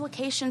are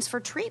implications for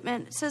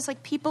treatment. It says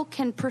people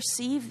can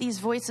perceive these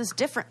voices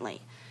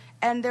differently.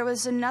 And there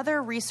was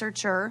another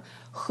researcher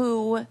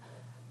who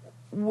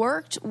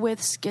worked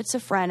with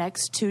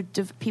schizophrenics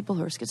people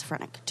who are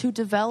schizophrenic to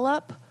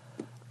develop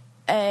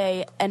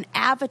an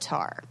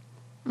avatar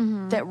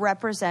that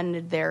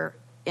represented their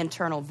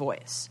internal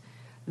voice.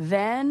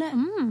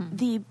 Then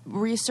the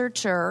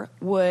researcher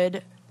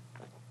would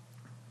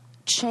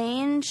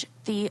change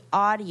the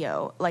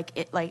audio,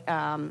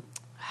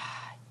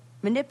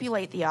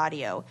 manipulate the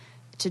audio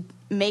to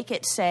make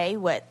it say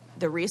what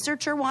the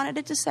researcher wanted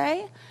it to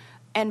say.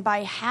 And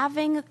by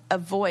having a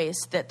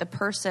voice that the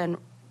person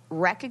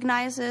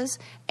recognizes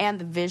and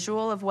the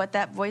visual of what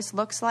that voice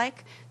looks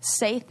like,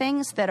 say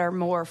things that are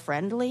more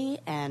friendly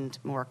and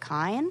more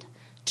kind,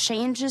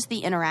 changes the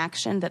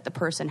interaction that the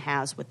person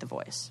has with the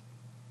voice.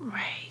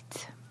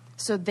 Right.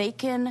 So they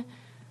can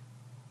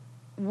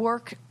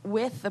work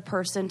with the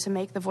person to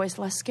make the voice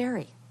less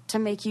scary, to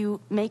make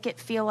it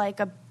feel like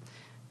a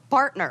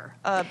partner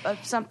of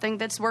something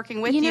that's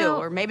working with you,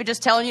 or maybe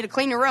just telling you to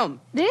clean your room.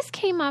 This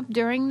came up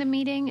during the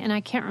meeting, and I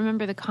can't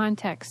remember the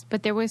context,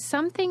 but there was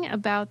something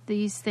about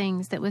these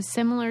things that was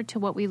similar to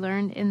what we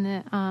learned in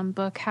the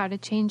book, How to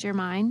Change Your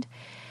Mind,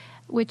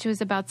 which was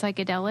about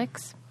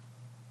psychedelics.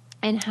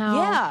 And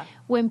how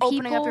when people...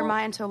 opening up your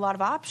mind to a lot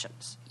of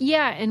options.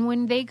 Yeah, and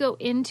when they go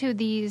into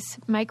these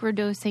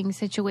microdosing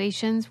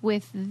situations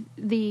with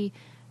the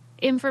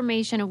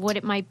information of what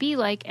it might be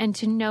like, and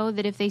to know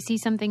that if they see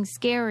something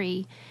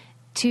scary,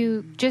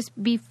 to just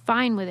be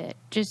fine with it.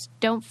 Just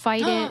don't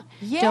fight it.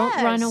 Yes.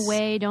 Don't run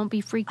away. Don't be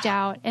freaked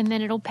out. And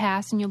then it'll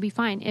pass and you'll be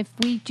fine. If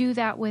we do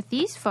that with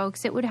these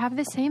folks, it would have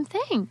the same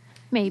thing,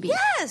 maybe.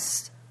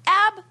 Yes,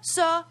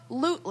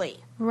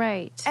 absolutely.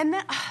 Right. And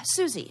then,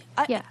 Susie,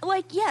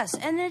 yes.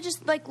 And it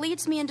just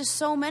leads me into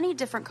so many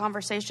different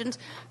conversations,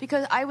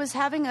 because I was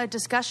having a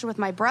discussion with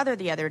my brother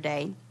the other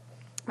day.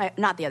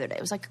 Not the other day.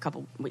 It was like a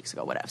couple weeks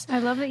ago, whatever. I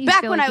love that you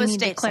Back feel when like I was you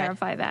need to stateside.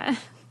 clarify that.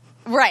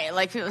 Right,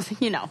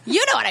 you know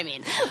what I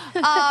mean.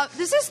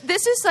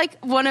 This is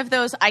like one of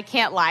those I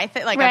can't lie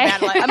thing, like right. a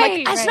bad lie. I'm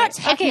like, that's right. not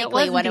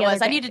technically what it was.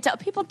 Day. I need to tell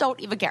people. Don't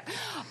even care.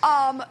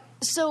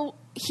 So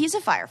he's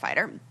a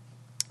firefighter,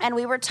 and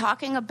we were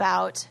talking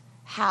about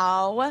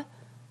how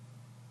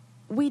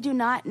we do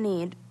not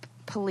need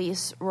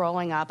police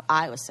rolling up.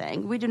 I was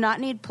saying we do not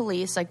need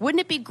police. Like,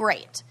 wouldn't it be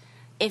great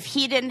if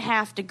he didn't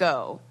have to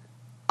go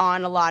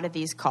on a lot of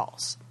these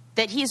calls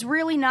that he's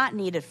really not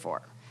needed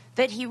for?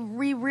 That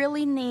we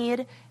really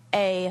need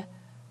a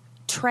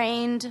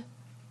trained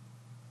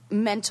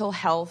mental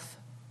health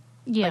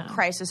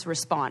crisis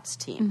response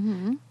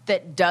team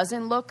that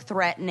doesn't look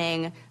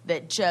threatening,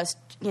 that just,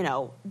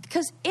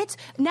 because it's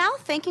now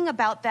thinking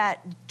about that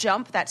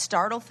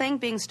startle thing,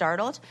 being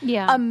startled.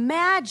 Yeah.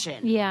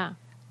 Imagine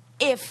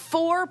if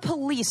 4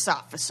 police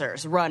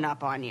officers run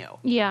up on you.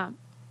 Yeah.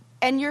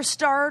 And you're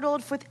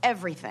startled with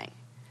everything.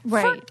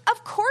 Right.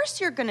 Of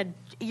course you're going to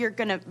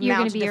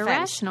be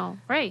irrational,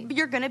 right?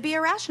 You're going to be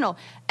irrational.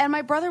 And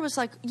my brother was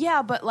like,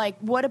 "Yeah, but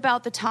what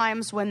about the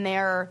times when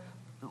they're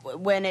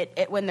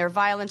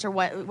violent, or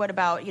what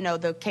about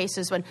the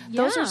cases when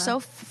those are so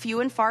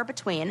few and far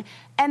between?"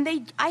 And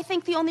I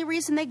think the only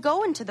reason they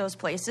go into those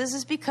places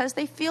is because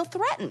they feel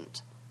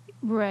threatened.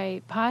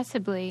 Right,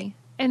 possibly.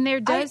 And there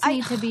does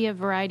need to be a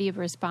variety of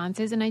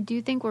responses, and I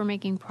do think we're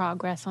making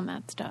progress on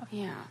that stuff.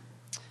 Yeah.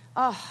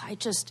 Oh, I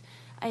just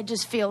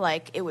feel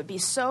like it would be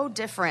so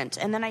different.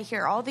 And then I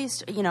hear all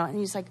these, and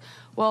he's like,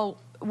 well,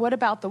 what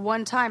about the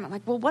one time? I'm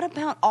like, well, what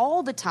about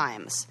all the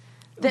times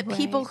that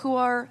people who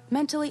are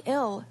mentally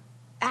ill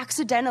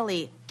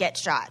accidentally get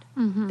shot?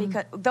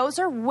 Because those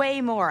are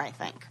way more, I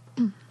think.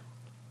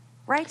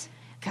 Right?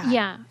 God.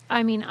 Yeah.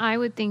 I mean, I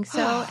would think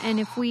so. And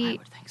if I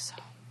would think so.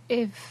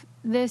 If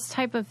this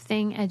type of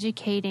thing,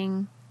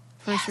 educating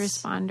first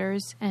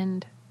responders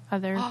and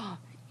other,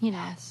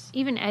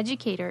 even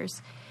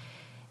educators,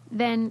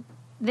 then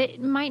they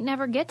might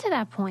never get to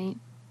that point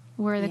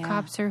where the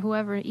cops or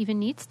whoever even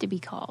needs to be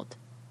called.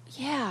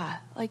 Yeah.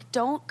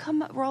 Don't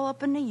roll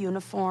up in a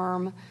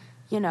uniform,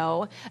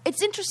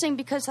 It's interesting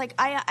because,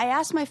 I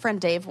asked my friend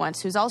Dave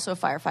once, who's also a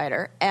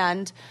firefighter,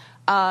 and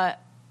I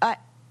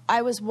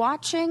was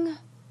watching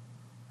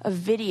a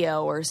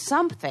video or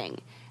something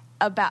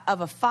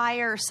of a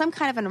fire, some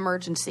kind of an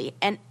emergency,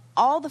 and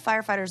all the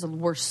firefighters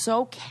were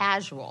so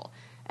casual.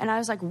 And I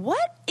was like,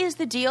 what is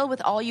the deal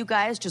with all you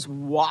guys just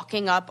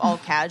walking up all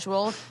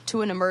casual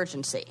to an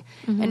emergency?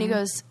 And he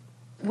goes,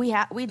 we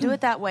do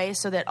it that way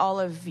so that all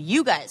of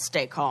you guys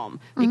stay calm,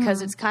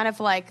 because it's kind of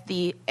like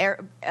the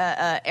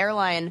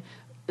airline,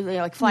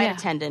 flight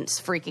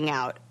attendants freaking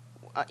out.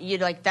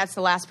 That's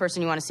the last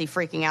person you want to see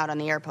freaking out on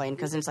the airplane,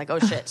 because it's like, oh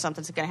shit,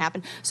 something's going to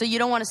happen. So you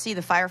don't want to see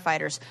the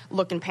firefighters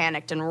looking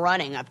panicked and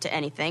running up to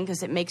anything,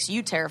 because it makes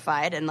you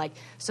terrified. And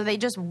so they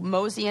just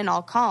mosey in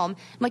all calm.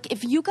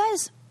 If you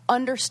guys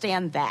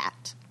understand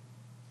that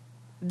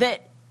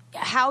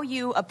how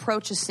you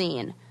approach a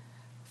scene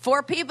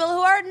for people who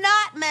are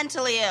not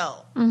mentally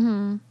ill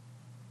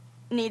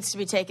needs to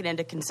be taken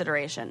into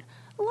consideration.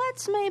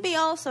 Let's maybe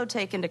also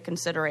take into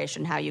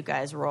consideration how you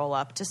guys roll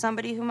up to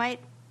somebody who might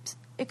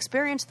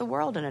experience the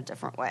world in a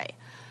different way.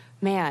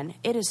 Man,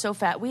 it is so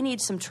fat. We need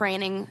some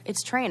training.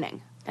 It's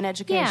training and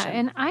education. Yeah,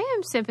 and I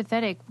am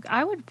sympathetic.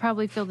 I would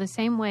probably feel the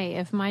same way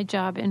if my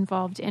job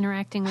involved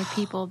interacting with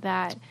people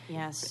that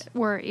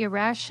were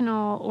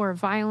irrational or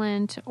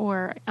violent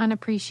or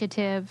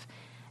unappreciative.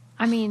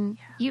 I mean,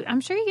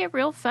 I'm sure you get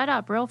real fed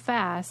up real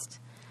fast.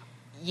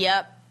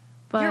 Yep,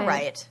 but you're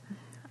right.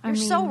 You're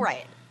so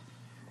right.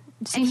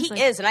 And he like,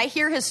 is. And I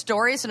hear his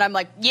stories, and I'm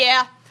like,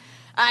 yeah,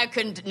 I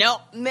couldn't.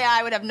 Nope.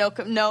 I would have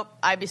nope.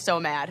 I'd be so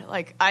mad.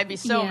 Like, I'd be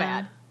so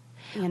mad.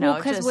 You know,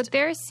 because what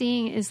they're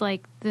seeing is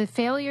like the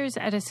failures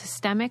at a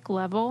systemic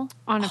level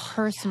on a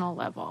personal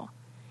level.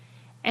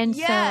 And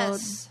so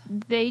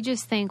they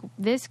just think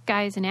this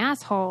guy's an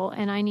asshole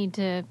and I need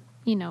to,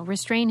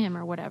 restrain him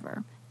or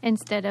whatever,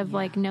 instead of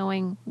like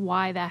knowing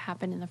why that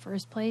happened in the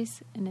first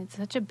place. And it's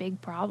such a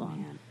big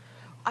problem. Man.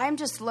 I'm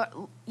just,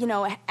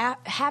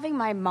 having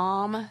my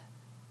mom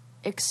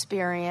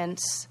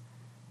experience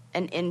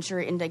an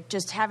injury and like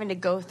just having to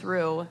go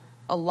through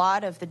a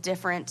lot of the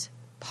different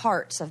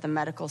parts of the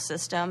medical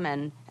system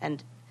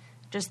and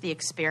just the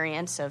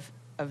experience of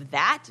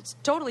that, it's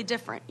totally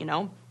different,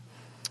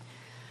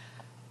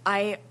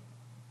 I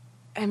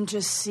am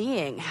just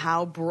seeing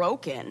how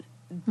broken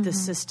the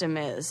system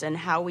is and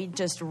how we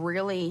just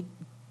really,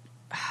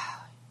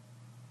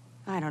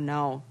 I don't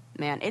know,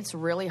 man, it's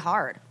really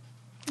hard.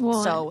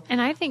 Well, so and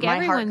I think my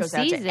everyone heart goes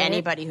sees out to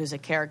anybody who's a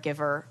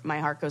caregiver. My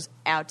heart goes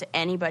out to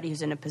anybody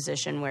who's in a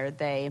position where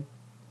they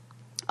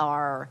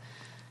are,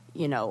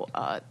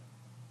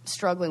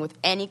 struggling with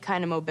any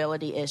kind of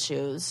mobility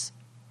issues.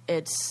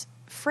 It's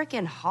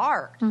freaking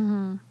hard.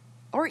 Mm-hmm.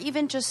 Or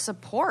even just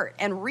support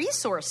and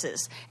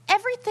resources.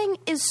 Everything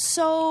is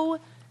so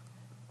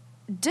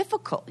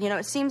difficult.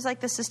 It seems like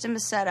the system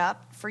is set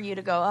up for you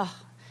to go, oh,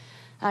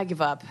 I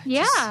give up.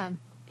 Yeah. Just,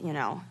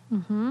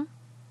 Mm-hmm.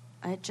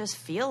 It just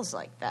feels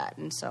like that.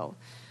 And so,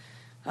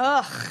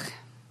 ugh.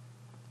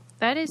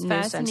 That is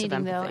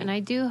fascinating, though. And I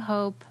do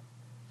hope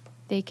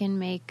they can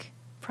make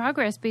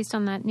progress based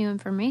on that new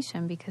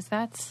information, because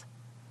that's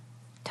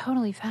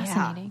totally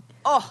fascinating. Yeah.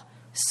 Oh,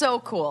 so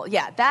cool.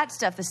 Yeah, that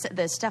stuff,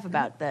 the stuff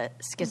about the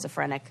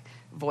schizophrenic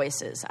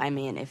voices, I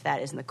mean, if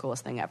that isn't the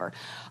coolest thing ever.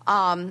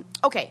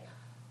 Okay,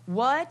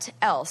 what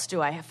else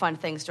fun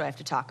things do I have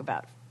to talk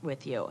about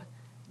with you?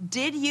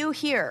 Did you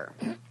hear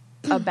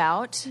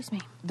about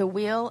the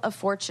Wheel of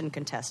Fortune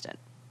contestant?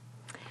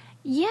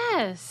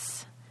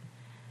 Yes.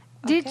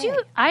 Did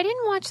you? I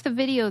didn't watch the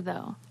video,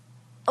 though.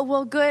 Oh,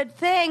 well, good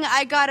thing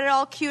I got it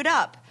all queued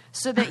up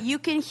so that you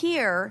can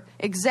hear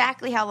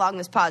exactly how long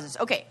this pause is.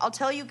 Okay, I'll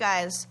tell you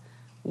guys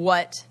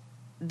what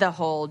the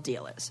whole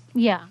deal is.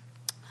 Yeah.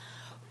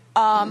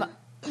 On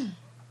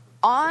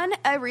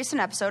a recent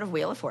episode of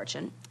Wheel of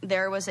Fortune,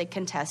 there was a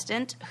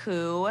contestant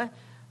who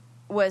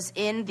was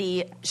in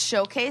the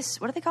showcase.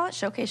 What do they call it?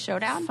 Showcase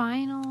Showdown?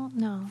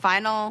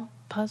 Final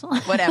puzzle.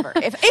 Whatever.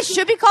 If it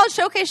should be called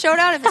Showcase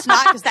Showdown, if it's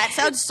not, because that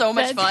sounds so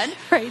much fun.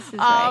 Price is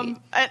right.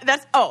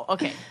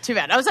 Okay. Too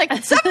bad. I was like,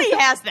 somebody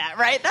has that,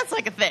 right? That's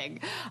like a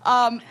thing.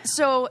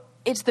 So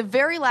it's the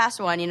very last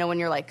one, when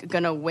you're like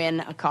going to win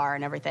a car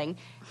and everything.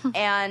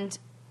 And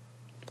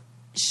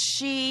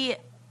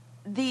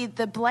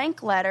the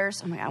blank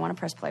letters, oh my God, I want to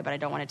press play, but I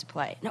don't want it to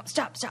play. No,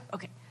 stop.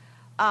 Okay.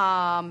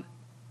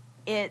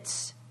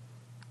 It's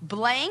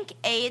blank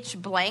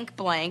H blank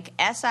blank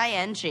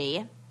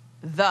SING,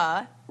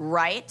 the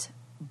right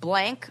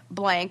blank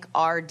blank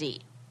RD.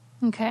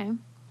 Okay.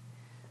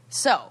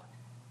 So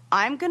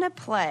I'm going to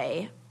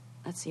play,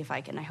 let's see if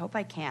I can, I hope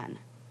I can.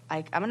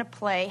 I'm going to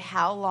play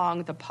how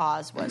long the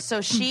pause was.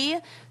 So she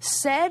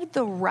said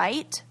the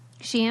right.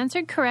 She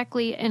answered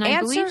correctly, and I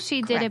believe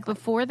she did it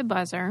before the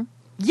buzzer.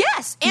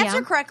 Yes,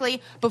 answer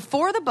correctly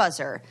before the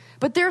buzzer.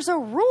 But there's a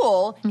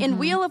rule in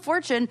Wheel of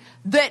Fortune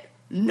that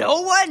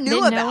no one knew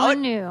about. No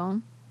one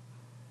knew.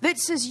 That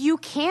says you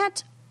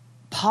can't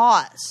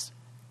pause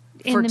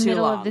in the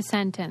middle of the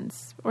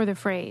sentence or the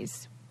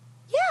phrase.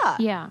 Yeah.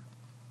 Yeah.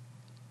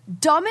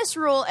 Dumbest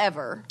rule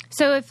ever.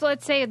 So if,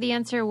 let's say, the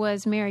answer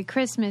was Merry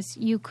Christmas,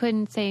 you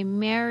couldn't say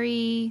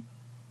Merry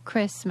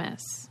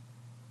Christmas.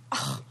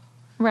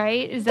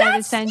 Right? Is that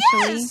essentially?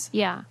 Yes.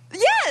 Yeah.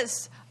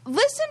 Yes.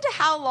 Listen to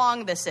how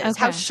long this is,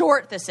 how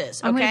short this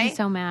is, okay? I'm going to be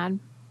so mad.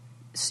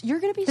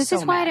 You're going to be so mad. This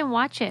is why I didn't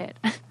watch it.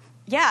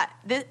 Yeah.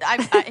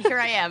 Here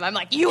I am. I'm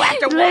like, you have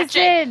to watch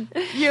it.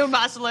 You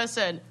must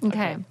listen.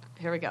 Okay.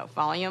 Here we go.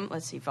 Volume.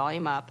 Let's see.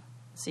 Volume up.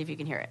 Let's see if you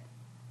can hear it.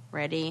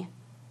 Ready?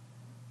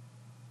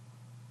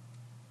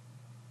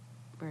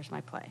 Where's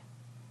my play?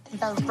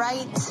 The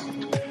right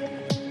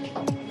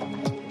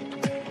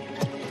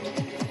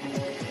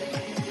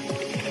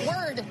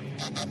word.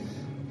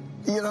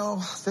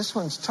 This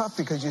one's tough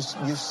because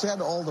you said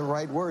all the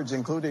right words,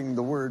 including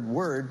the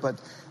word, but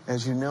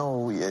as you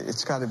know,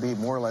 it's got to be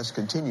more or less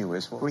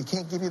continuous. We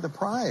can't give you the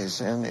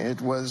prize, and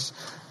it was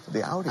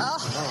the outing.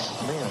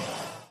 Oh man.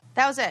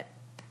 That was it.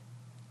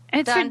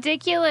 It's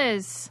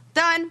ridiculous.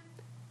 Done.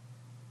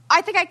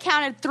 I think I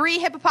counted 3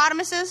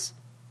 hippopotamuses.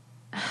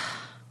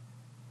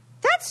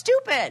 That's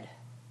stupid.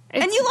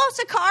 And you lost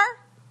a car?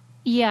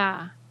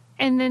 Yeah.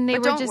 And then they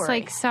were just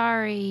like,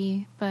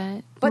 sorry,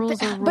 but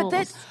rules are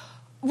rules.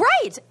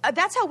 Right.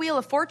 That's how Wheel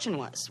of Fortune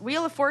was.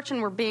 Wheel of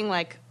Fortune were being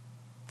like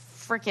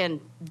freaking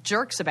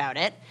jerks about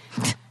it.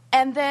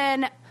 And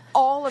then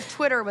all of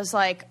Twitter was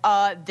like,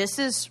 this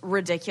is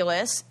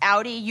ridiculous.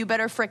 Audi, you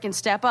better freaking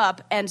step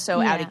up. And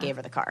so Audi gave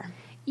her the car.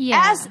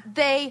 Yeah. As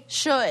they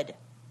should.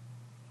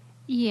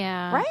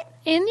 Yeah. Right?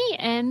 In the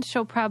end,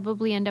 she'll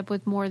probably end up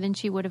with more than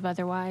she would have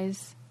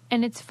otherwise.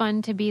 And it's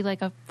fun to be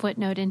like a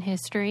footnote in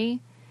history.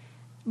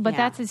 But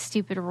that's a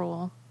stupid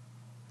rule.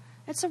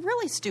 It's a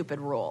really stupid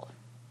rule.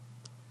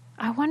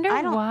 I wonder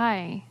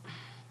why.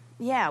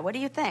 Yeah, what do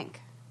you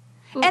think?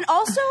 Ooh. And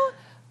also,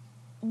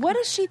 what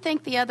does she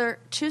think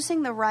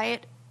choosing the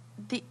right,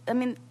 the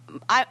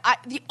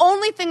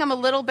only thing I'm a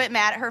little bit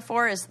mad at her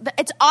for is,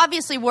 it's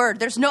obviously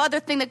word. There's no other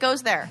thing that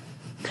goes there.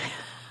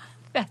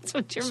 That's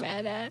what you're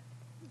mad at.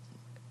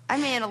 I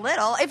mean, a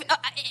little. If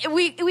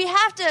we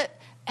have to,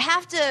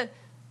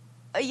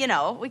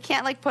 we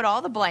can't like put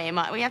all the blame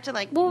on. We have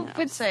to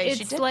say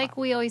she it's did like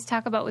we always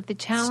talk about with the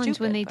challenge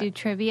when they do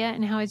trivia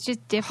and how it's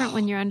just different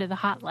when you're under the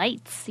hot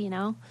lights.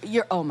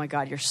 Oh my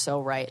God, you're so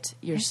right.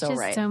 It's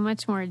just so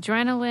much more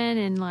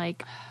adrenaline and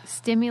like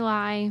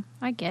stimuli.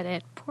 I get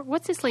it.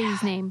 What's this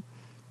lady's name?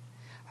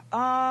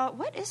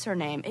 What is her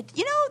name? They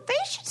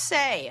should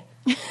say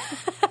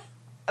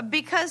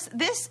because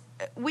this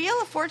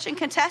Wheel of Fortune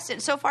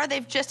contestant, so far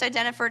they've just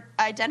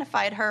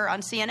identified her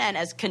on CNN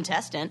as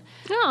contestant.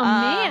 Oh,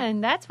 man,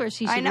 that's where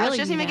she should really be. I know, she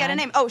doesn't even get a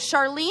name. Oh,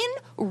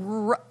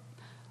 Charlene...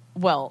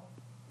 Well,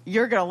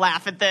 you're going to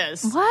laugh at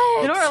this.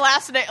 What? You know what her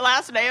last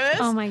name is?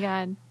 Oh, my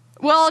God.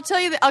 Well, I'll tell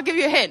you, I'll give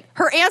you a hint.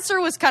 Her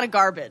answer was kind of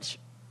garbage.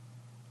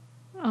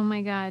 Oh,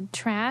 my God.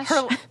 Trash?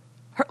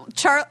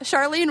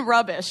 Charlene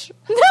Rubbish.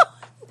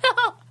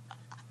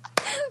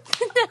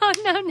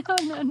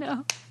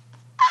 No.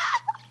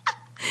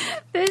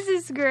 This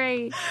is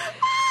great.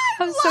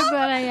 I'm so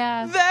glad I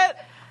asked.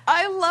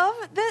 I love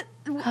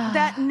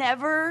that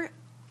never,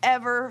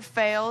 ever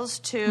fails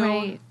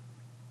to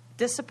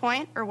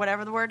disappoint, or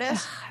whatever the word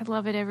is. I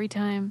love it every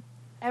time.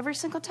 Every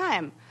single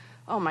time.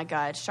 Oh, my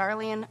God.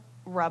 Charlene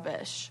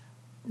Rubbish.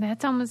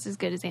 That's almost as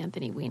good as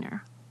Anthony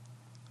Weiner.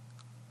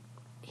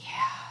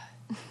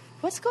 Yeah.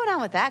 What's going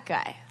on with that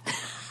guy?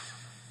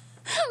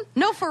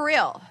 No, for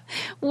real.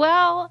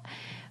 Well,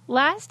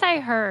 last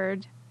I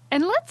heard...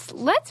 And let's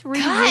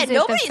revisit God,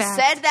 nobody the fact.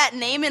 said that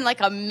name in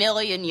like a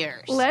million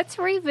years. Let's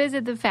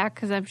revisit the fact,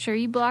 because I'm sure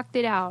you blocked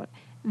it out,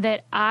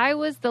 that I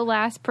was the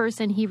last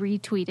person he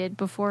retweeted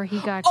before he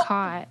got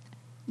caught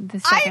the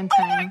second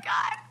time. Oh, my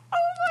God.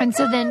 And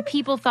so then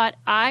people thought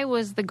I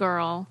was the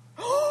girl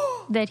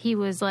that he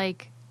was,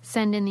 like,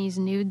 sending these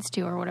nudes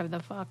to or whatever the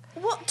fuck.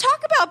 Well,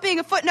 talk about being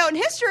a footnote in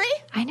history.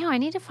 I know. I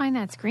need to find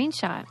that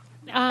screenshot.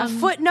 A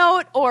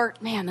footnote or,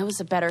 man, that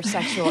was a better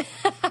sexual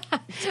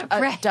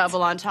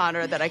double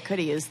entendre that I could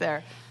have used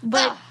there.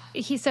 But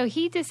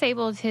he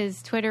disabled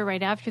his Twitter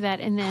right after that,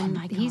 and then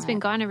he's been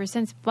gone ever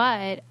since.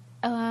 But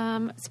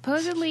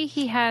supposedly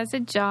he has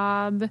a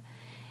job.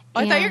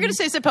 I thought you were going to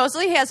say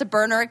supposedly he has a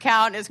burner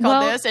account. It's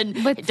called this, and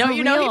don't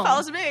you know he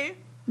follows me?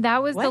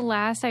 That was the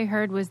last I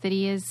heard, was that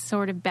he is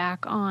sort of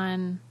back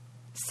on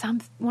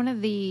one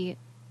of the,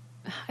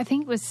 I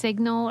think it was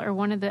Signal or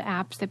one of the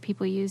apps that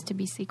people use to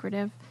be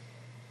secretive.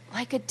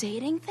 Like a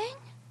dating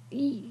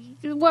thing?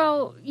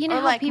 Well, you know,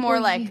 or like more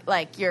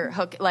like your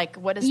hook. Like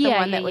what is the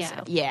one that was?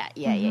 Yeah.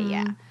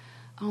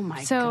 Oh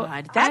my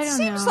God, that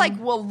seems like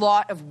a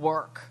lot of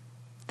work.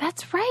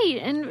 That's right.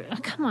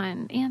 And come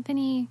on,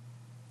 Anthony,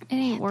 it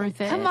ain't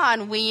worth it. Come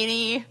on,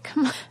 weenie.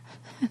 Come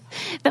on,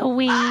 the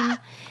ween.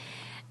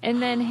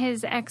 And then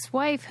his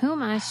ex-wife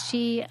Huma,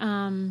 she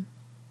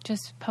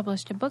just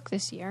published a book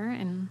this year,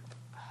 and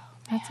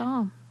that's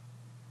all.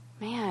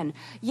 Man,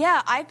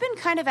 yeah, I've been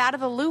kind of out of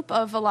the loop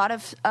of a lot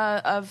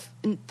of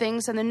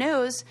things in the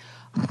news.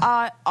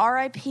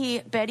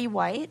 R.I.P. Betty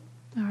White.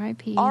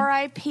 R.I.P.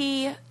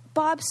 R.I.P.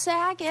 Bob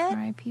Saget.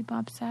 R.I.P.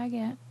 Bob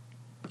Saget.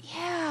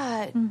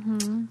 Yeah.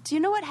 Mm-hmm. Do you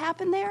know what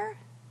happened there?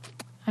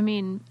 I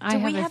mean, I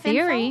have a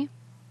theory. Info?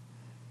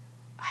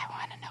 I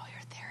want to know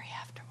your theory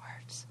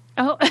afterwards.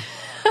 Oh,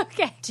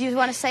 okay. Do you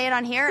want to say it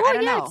on here? Well, I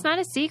don't know. It's not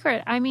a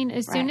secret. I mean,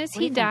 as soon as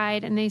he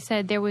died and they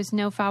said there was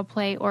no foul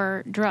play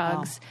or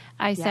drugs,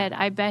 I said,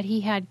 I bet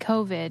he had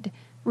COVID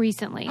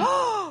recently.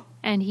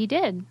 And he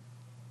did.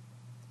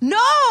 No!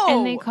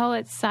 And they call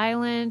it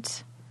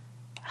silent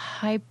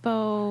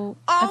hypo...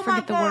 I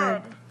forget the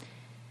word.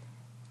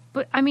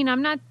 But, I mean,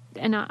 I'm not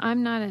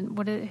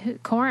a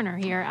coroner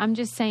here. I'm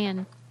just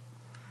saying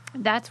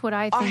that's what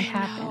I think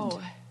happened.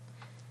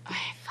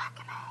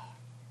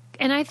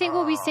 And I think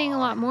we'll be seeing a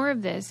lot more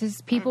of this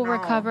as people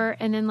recover,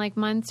 and then like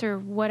months or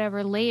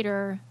whatever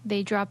later,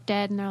 they drop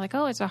dead and they're like,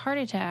 oh, it's a heart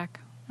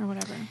attack or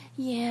whatever.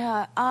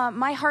 Yeah.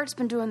 My heart's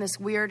been doing this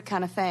weird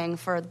kind of thing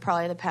for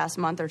probably the past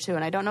month or two,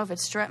 and I don't know if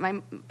it's it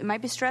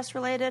might be stress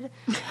related,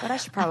 but I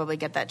should probably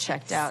get that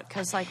checked out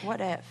because, like,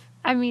 what if?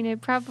 I mean,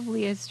 it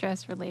probably is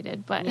stress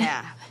related, but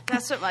yeah,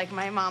 that's what like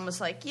my mom was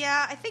like.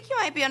 Yeah, I think you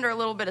might be under a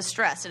little bit of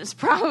stress, and it's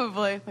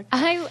probably like,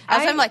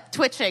 I'm like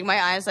twitching,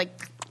 my eyes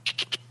like.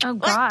 Oh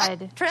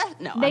God!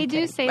 No, they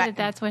do say that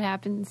that's what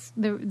happens.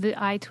 The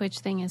eye twitch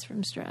thing is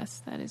from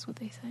stress. That is what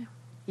they say.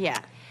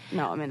 Yeah.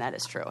 No, I mean that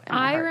is true. And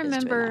I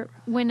remember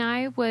when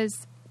I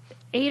was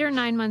 8 or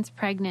 9 months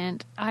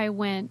pregnant, I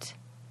went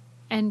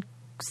and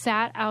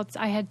sat out.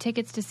 I had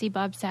tickets to see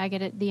Bob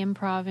Saget at the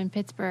Improv in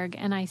Pittsburgh,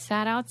 and I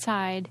sat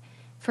outside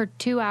for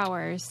 2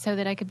 hours so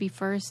that I could be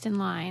first in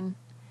line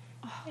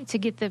to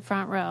get the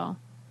front row.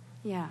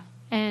 Yeah.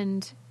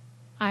 And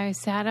I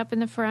sat up in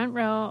the front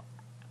row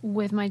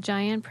with my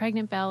giant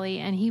pregnant belly,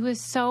 and he was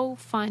so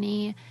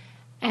funny.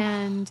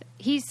 And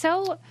he's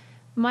so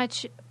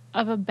much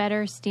of a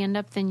better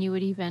stand-up than you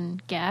would even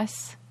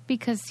guess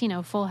because, you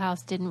know, Full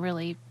House didn't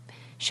really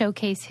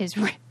showcase his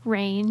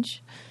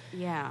range.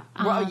 Yeah.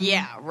 Well,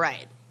 yeah,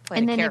 right. Played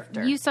And a then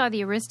character. you saw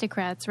The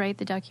Aristocrats, right?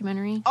 The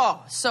documentary?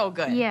 Oh, so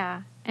good.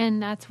 Yeah.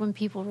 And that's when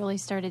people really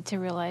started to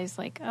realize,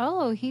 like,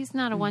 oh, he's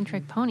not a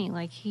one-trick pony.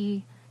 Like,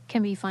 he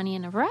can be funny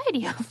in a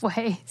variety of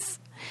ways.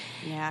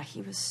 Yeah,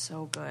 he was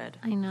so good.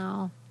 I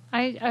know.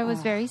 I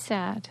was very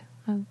sad.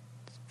 I was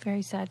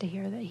very sad to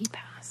hear that he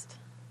passed.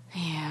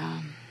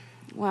 Yeah.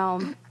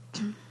 Well,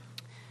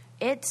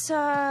 it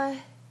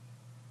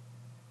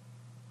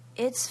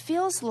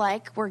feels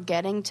like we're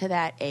getting to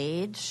that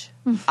age.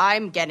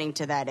 I'm getting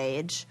to that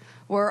age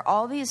where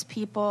all these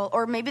people,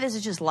 or maybe this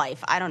is just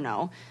life, I don't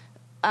know,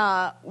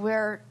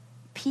 where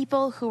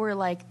people who are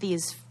like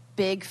these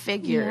big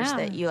figures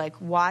that you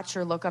like watch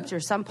or look up to, or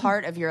some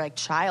part of your like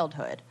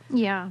childhood,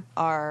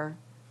 are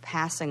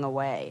passing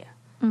away.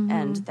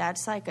 And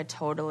that's like a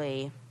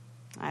totally,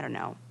 I don't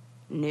know,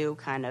 new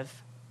kind of,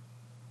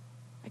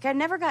 like I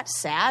never got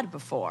sad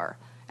before.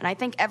 And I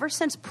think ever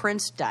since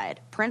Prince died,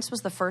 Prince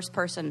was the first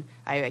person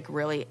I like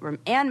really,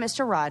 and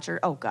Mr. Roger.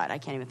 Oh God, I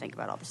can't even think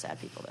about all the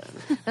sad people.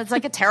 That's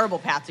like a terrible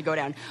path to go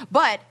down.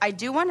 But I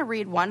do want to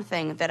read one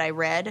thing that I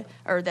read,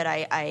 or that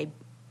I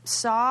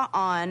saw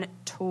on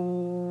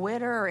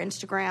Twitter or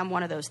Instagram,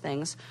 one of those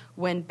things,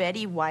 when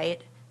Betty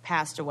White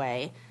passed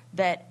away,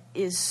 that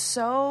is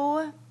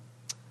so,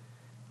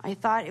 I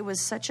thought it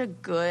was such a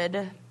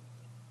good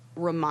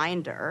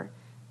reminder,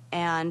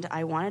 and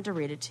I wanted to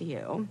read it to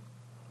you.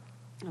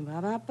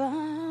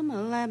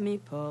 Let me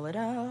pull it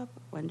up.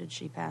 When did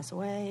she pass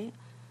away?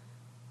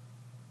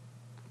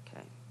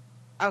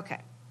 Okay.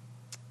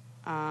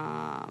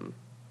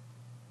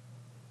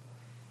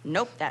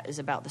 Nope, that is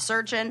about the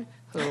surgeon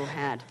who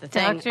had the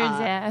thing. Dr.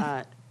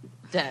 Zeth.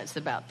 That's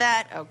about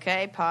that.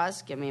 Okay,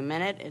 pause. Give me a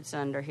minute. It's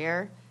under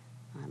here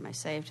on my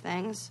saved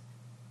things.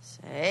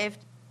 Saved.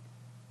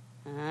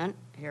 And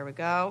here we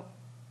go.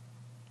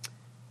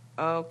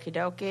 Okie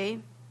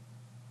dokie.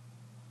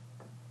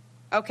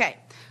 Okay.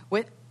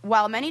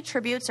 While many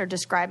tributes are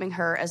describing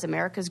her as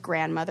America's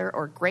grandmother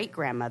or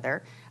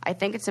great-grandmother, I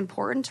think it's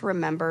important to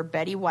remember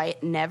Betty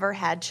White never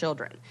had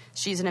children.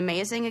 She's an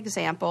amazing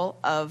example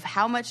of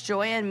how much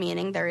joy and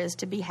meaning there is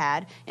to be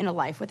had in a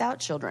life without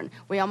children.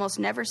 We almost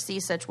never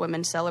see such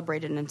women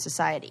celebrated in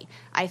society.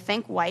 I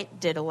think White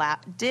did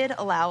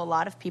allow a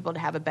lot of people to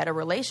have a better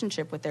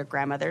relationship with their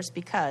grandmothers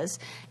because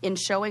in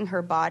showing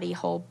her body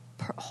whole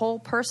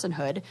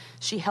personhood,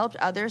 she helped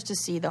others to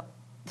see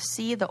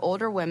the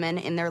older women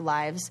in their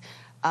lives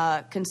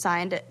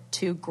consigned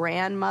to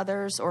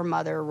grandmothers or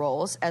mother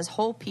roles as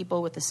whole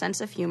people with a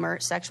sense of humor,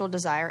 sexual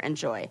desire, and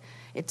joy.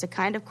 It's a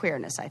kind of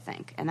queerness, I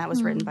think. And that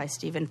was written by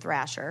Stephen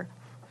Thrasher.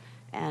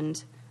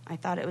 And I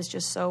thought it was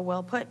just so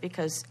well put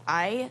because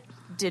I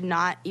did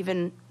not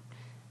even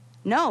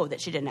know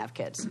that she didn't have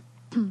kids.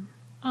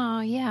 Oh,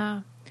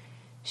 yeah.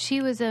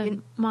 She was a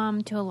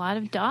mom to a lot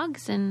of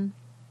dogs and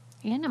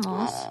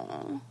animals.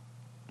 Aww.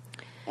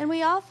 And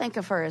we all think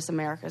of her as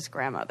America's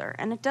grandmother,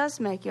 and it does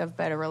make you have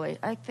better relations.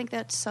 I think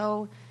that's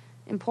so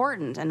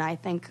important, and I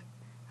think,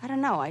 I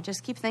don't know, I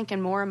just keep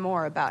thinking more and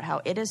more about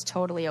how it is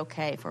totally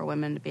okay for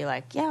women to be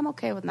like, yeah, I'm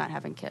okay with not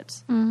having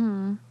kids.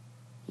 Mm-hmm.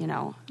 You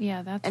know?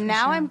 Yeah, that's And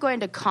now I'm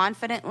going to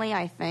confidently,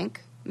 I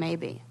think,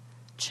 maybe,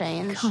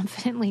 change.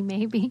 Confidently,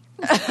 maybe.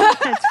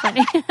 That's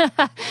funny.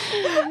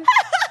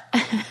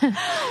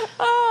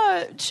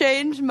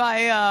 Change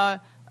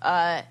my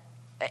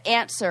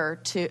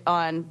answer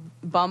on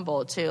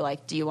Bumble to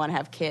like, do you want to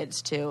have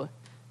kids? To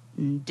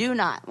do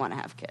not want to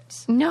have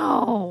kids.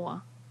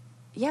 No.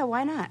 Yeah,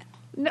 why not?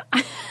 No.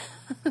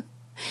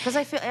 Because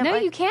I feel No,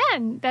 like, you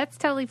can. That's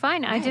totally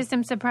fine. I just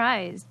am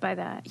surprised by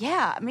that.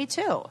 Yeah, me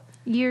too.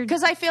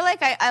 Because I feel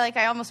like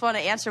I almost want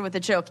to answer with a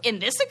joke. In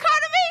this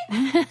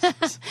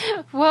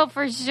economy? Well,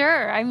 for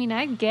sure. I mean,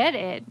 I get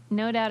it.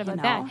 No doubt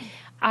about that.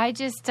 I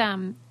just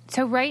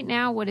so right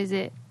now, what is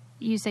it?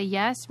 You say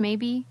yes,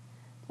 maybe,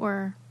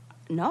 or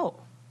no?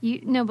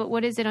 No, but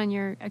what is it on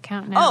your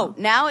account now? Oh,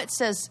 now it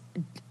says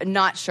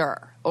not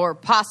sure or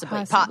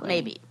possibly.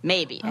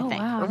 Maybe. I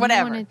think, wow. or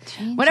whatever.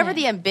 Whatever it.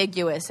 the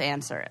ambiguous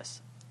answer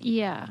is.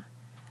 Yeah.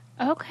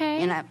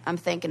 Okay. And I'm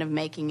thinking of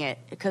making it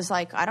because,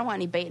 like, I don't want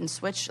any bait and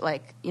switch,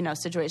 like, you know,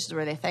 situations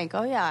where they think,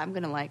 oh yeah, I'm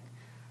gonna like,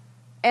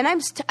 and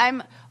I'm,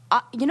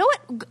 you know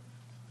what?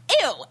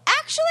 Ew.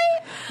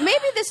 Actually,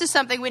 maybe this is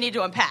something we need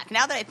to unpack.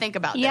 Now that I think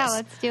about this, yeah,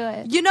 let's do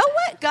it. You know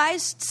what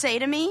guys say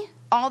to me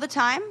all the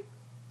time?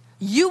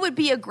 You would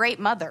be a great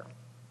mother.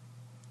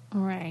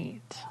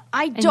 Right.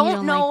 I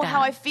don't know like how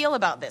I feel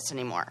about this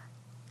anymore.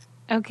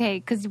 Okay,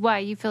 because why?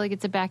 You feel like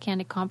it's a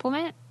backhanded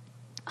compliment?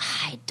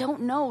 I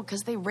don't know,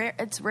 because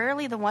it's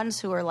rarely the ones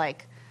who are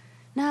like,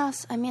 no,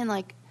 I mean,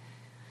 like,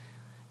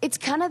 it's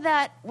kind of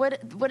that,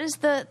 what is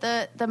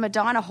the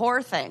Madonna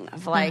whore thing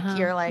of like,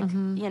 you're like,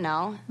 you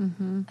know,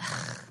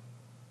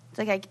 it's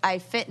like I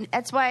fit.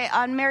 That's why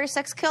on Marry,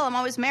 Sex, Kill, I'm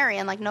always Mary,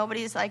 and like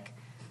nobody's like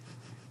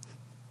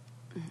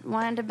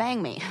wanting to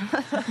bang me.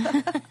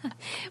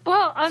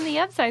 Well, on the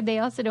upside, they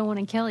also don't want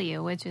to kill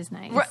you, which is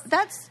nice.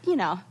 That's, you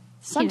know,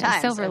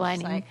 sometimes. Silver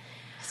lining. Like,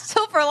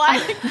 silver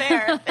lining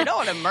there. They don't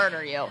want to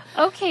murder you.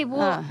 Okay,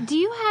 well, do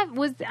you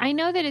have, I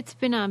know that it's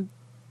been a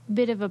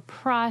bit of a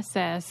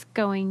process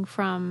going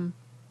from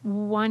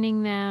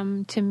wanting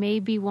them to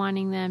maybe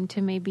wanting them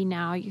to maybe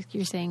now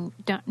you're saying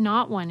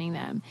not wanting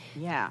them.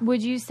 Yeah.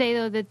 Would you say,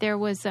 though, that there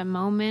was a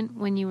moment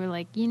when you were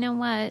like, you know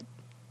what,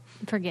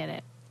 forget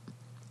it?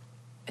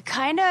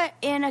 Kind of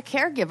in a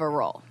caregiver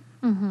role.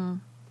 Mm-hmm.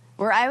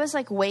 Where I was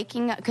like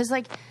waking up, because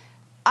like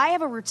I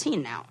have a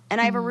routine now,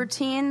 and I have a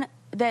routine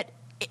that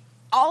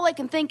all I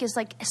can think is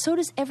like, so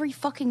does every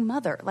fucking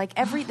mother. Like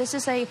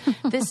this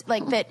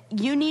like that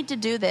you need to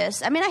do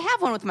this. I mean, I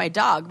have one with my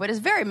dog, but it's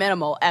very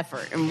minimal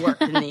effort and work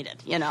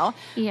needed, you know?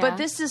 Yeah. But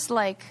this is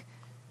like,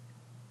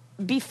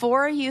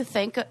 before you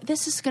think,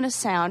 this is going to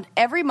sound,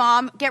 every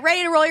mom, get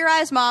ready to roll your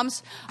eyes,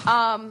 moms.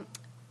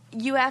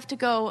 You have to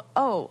go,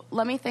 oh,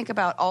 let me think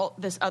about all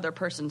this other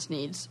person's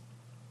needs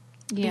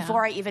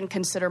before I even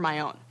consider my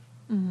own.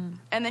 Mm-hmm.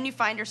 And then you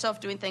find yourself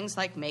doing things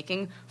like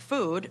making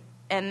food,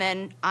 and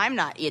then I'm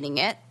not eating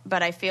it,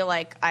 but I feel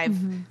like I've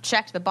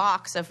checked the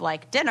box of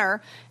like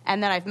dinner,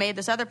 and then I've made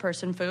this other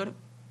person food,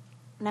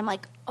 and I'm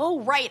like,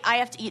 oh, right, I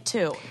have to eat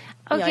too.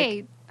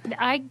 Okay,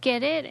 I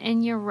get it,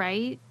 and you're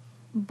right,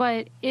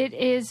 but it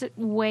is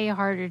way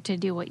harder to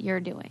do what you're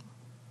doing.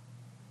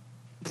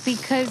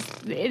 Because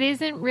it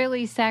isn't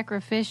really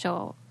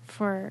sacrificial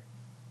for,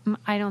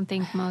 I don't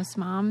think, most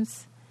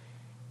moms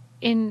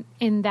in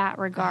that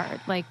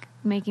regard, like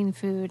making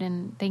food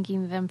and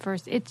thinking of them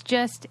first. It's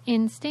just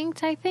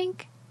instinct, I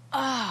think.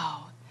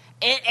 Oh,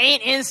 it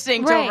ain't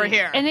instinct over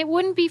here. And it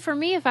wouldn't be for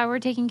me if I were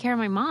taking care of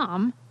my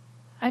mom.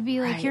 I'd be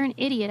like, you're an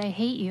idiot. I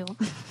hate you.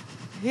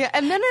 Yeah,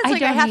 and then it's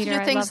like I have to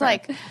do things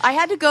like, I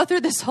had to go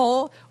through this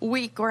whole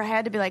week where I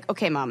had to be like,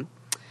 okay, Mom,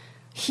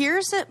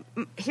 here's a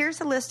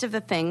list of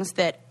the things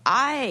that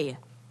I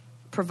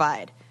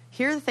provide.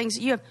 Here are the things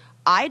that you have.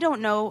 I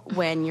don't know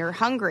when you're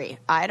hungry.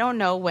 I don't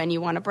know when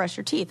you want to brush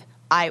your teeth.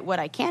 What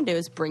I can do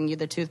is bring you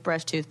the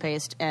toothbrush,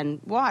 toothpaste, and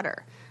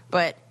water.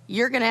 But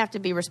you're going to have to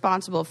be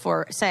responsible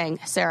for saying,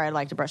 Sarah, I'd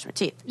like to brush my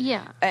teeth.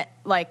 Yeah.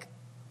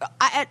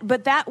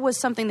 But that was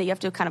something that you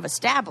have to kind of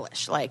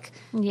establish. Like,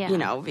 you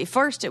know,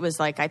 first it was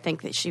like, I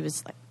think that she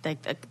was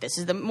like this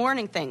is the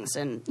morning things.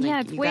 And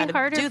yeah, it's way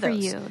harder for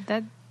those. you.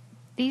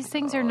 These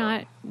things are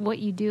not what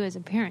you do as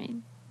a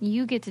parent.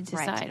 You get to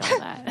decide all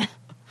that.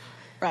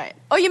 Right.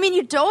 Oh, you mean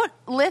you don't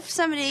lift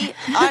somebody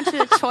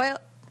onto a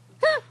toilet?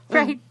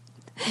 Right.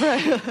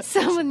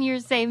 Someone your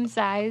same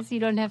size. You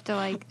don't have to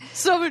like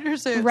someone your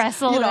same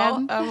wrestle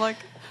them. I'm like,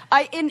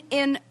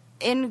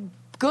 in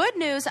good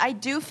news, I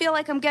do feel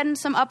like I'm getting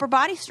some upper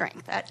body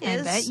strength. I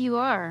bet you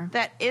are.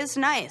 That is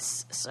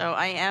nice. So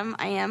I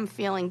am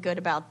feeling good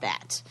about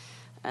that.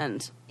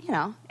 And you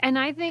know, and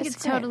I think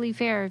it's totally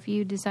fair if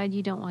you decide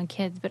you don't want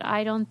kids, but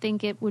I don't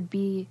think it would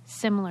be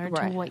similar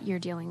to what you're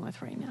dealing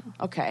with right now.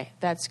 Okay,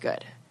 that's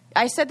good.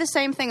 I said the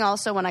same thing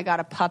also when I got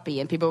a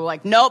puppy, and people were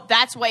like, nope,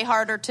 that's way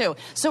harder too.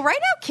 So right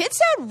now, kids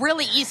sound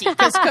really easy,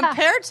 because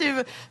compared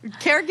to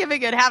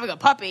caregiving and having a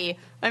puppy,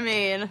 I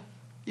mean,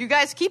 you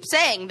guys keep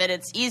saying that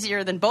it's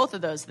easier than both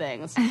of those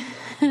things.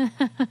 I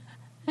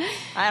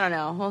don't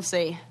know. We'll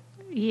see.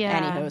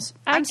 Yeah. Anywho's.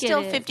 I'm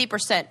still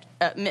 50%,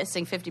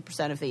 missing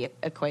 50% of the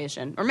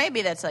equation. Or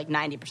maybe that's like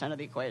 90% of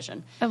the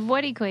equation. Of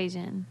what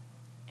equation?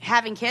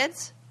 Having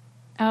kids.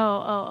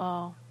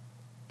 Oh.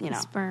 You know.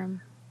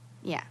 Sperm.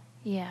 Yeah.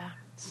 Yeah.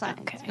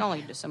 Okay. You can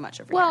only do so much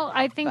every Well, year,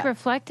 I think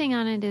reflecting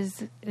on it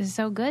is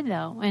so good,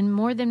 though, and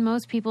more than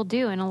most people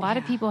do. And a lot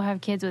of people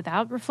have kids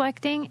without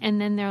reflecting,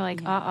 and then they're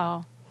like,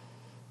 uh-oh.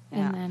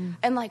 And then...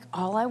 And, like,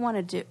 all I want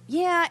to do...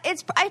 Yeah,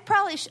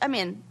 I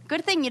mean,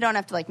 good thing you don't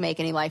have to, like,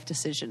 make any life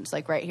decisions,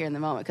 like, right here in the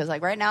moment. Because,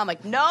 like, right now, I'm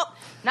like, nope,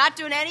 not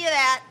doing any of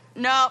that.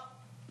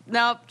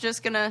 Nope,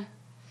 just gonna...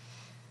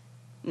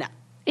 No.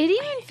 It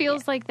even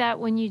feels like that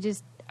when you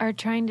just are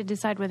trying to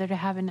decide whether to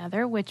have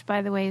another, which,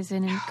 by the way, is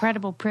an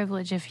incredible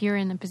privilege if you're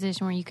in the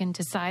position where you can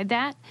decide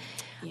that.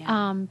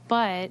 Yeah.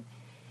 But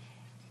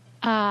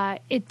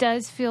it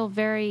does feel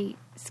very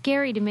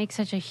scary to make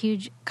such a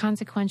huge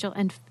consequential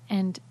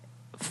and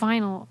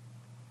final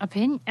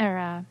opinion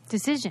or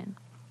decision.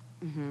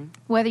 Mm-hmm.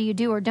 Whether you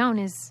do or don't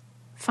is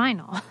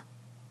final.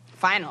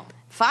 Final.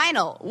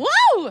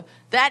 Woo!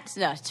 That's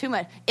too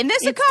much. In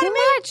this economy?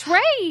 It's too much,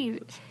 right?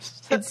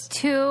 It's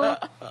too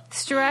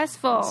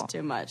stressful. It's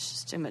too much.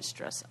 It's too much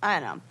stress.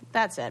 I know.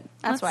 That's it.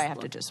 That's why I have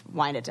to just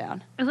wind it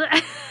down.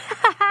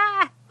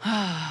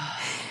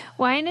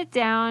 Wind it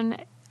down.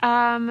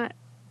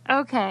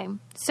 Okay.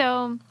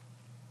 So,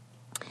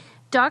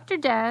 Dr.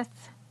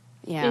 Death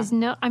is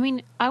no... I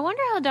mean, I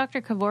wonder how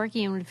Dr.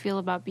 Kevorkian would feel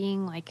about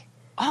being like...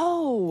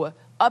 Oh,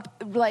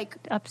 upstage, like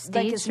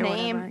his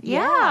name.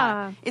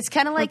 Yeah. It's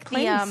kind of like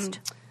replaced.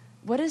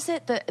 What is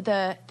it?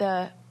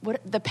 The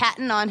the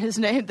patent on his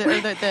name, the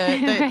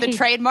Right.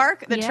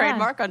 trademark, Yeah,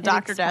 trademark on it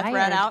Dr. Death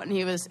ran expired. out, and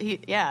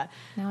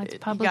Now it's he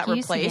public got use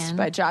replaced again.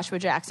 by Joshua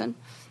Jackson,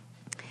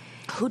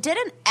 who did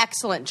an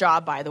excellent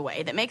job, by the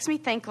way. That makes me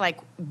think, like,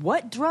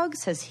 what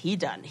drugs has he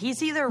done?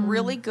 He's either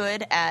really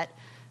good at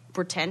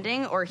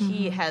pretending, or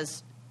he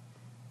has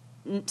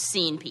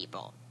seen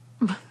people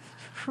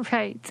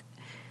Right.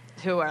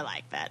 who are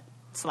like that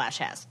 /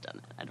 has done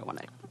it. I don't want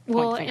to.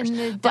 Well, fingers. and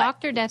the But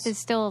Dr. Death is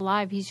still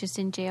alive. He's just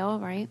in jail,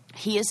 right?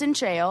 he is in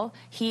jail.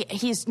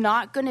 He's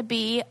not going to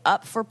be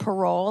up for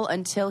parole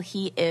until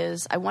he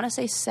is, I want to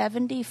say,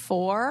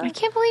 74. I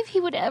can't believe he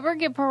would ever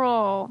get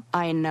parole.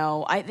 I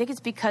know. I think it's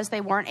because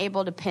they weren't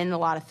able to pin a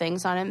lot of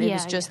things on him. It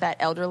was just that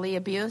elderly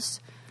abuse,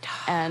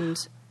 and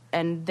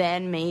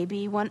then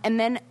maybe one, and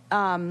then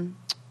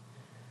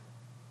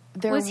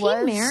there was he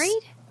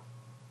married?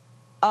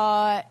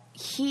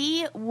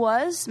 He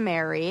was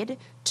married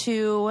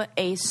to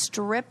a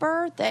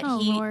stripper that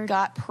he Lord.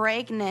 got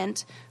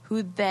pregnant,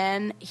 who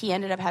then he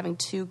ended up having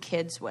 2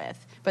 kids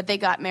with. But they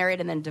got married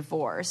and then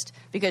divorced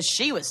because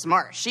she was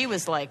smart. She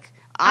was like,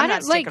 I'm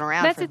not sticking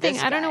around That's for the thing.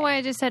 this I don't know guy. why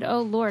I just said,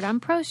 oh, Lord, I'm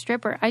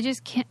pro-stripper. I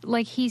just can't,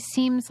 like, he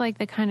seems like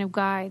the kind of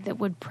guy that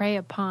would prey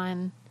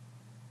upon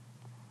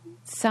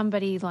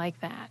somebody like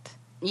that.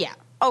 Yeah.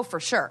 Oh,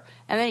 for sure.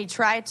 And then he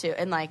tried to,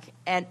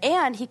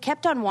 and he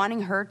kept on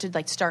wanting her to,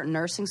 like, start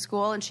nursing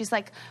school. And she's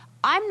like,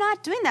 I'm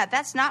not doing that.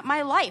 That's not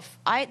my life.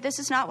 This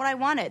is not what I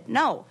wanted.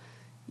 No.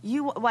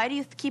 Why do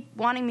you keep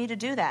wanting me to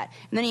do that?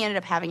 And then he ended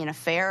up having an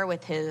affair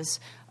with his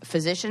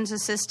physician's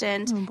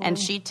assistant, and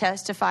she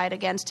testified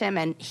against him.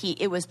 And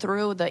it was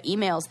through the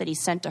emails that he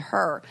sent to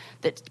her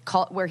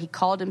where he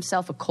called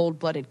himself a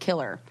cold-blooded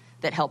killer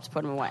that helped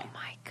put him away. Oh,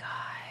 my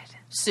God.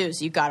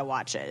 Suze, you got to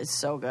watch it. It's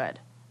so good.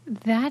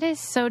 That is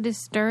so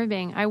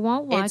disturbing. I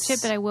won't watch it,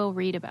 but I will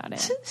read about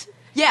it.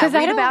 Yeah, Because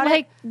read I don't about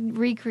like it.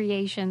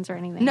 recreations or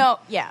anything. No,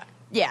 yeah.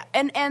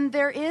 And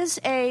there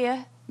is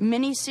a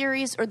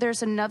miniseries, or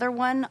there's another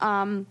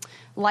one.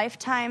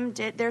 Lifetime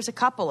there's a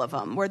couple of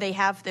them where they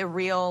have the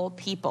real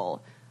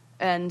people,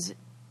 and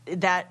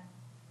that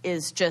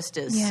is just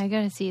as Yeah, I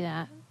got to see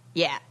that.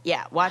 yeah.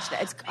 Watch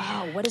that. It's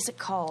what is it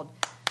called?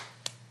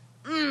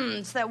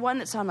 It's that one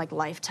that's on like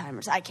Lifetime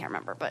or I can't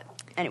remember, but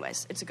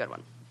anyways, it's a good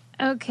one.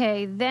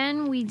 Okay,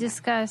 then we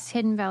discuss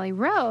Hidden Valley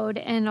Road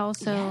and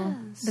also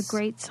the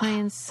great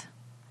science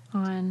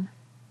on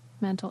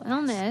mental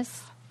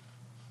illness.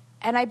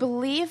 And I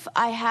believe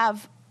I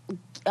have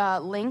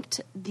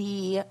linked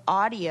the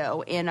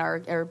audio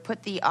or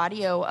put the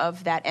audio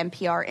of that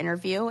NPR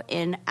interview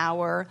in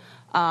our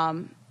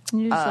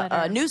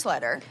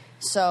newsletter.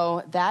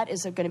 So that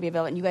is going to be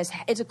available. And you guys,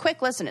 it's a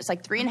quick listen. It's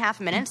like 3.5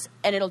 minutes,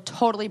 and it'll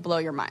totally blow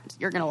your mind.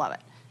 You're going to love it.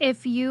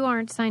 If you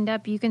aren't signed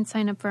up, you can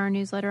sign up for our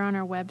newsletter on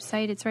our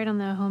website. It's right on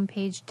the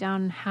homepage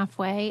down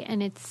halfway,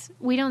 and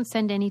we don't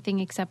send anything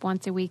except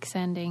once a week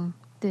sending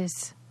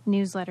this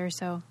newsletter,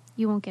 so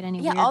you won't get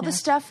any weirdness. All the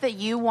stuff that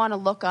you want to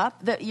look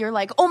up that you're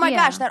like, oh my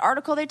gosh, that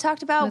article they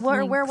talked about, With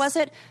where links. was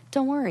it?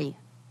 Don't worry.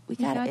 We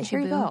got it. Here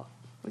you go.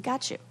 We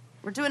got you.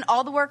 We're doing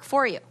all the work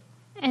for you.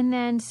 And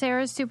then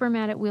Sarah's super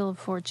mad at Wheel of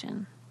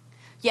Fortune.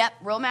 Yep,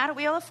 real mad at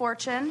Wheel of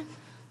Fortune.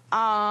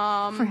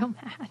 Real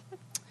mad.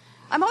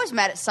 I'm always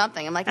mad at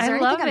something. I'm like, is I there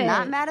love anything I'm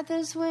not it. mad at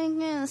this week?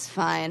 Yeah, it's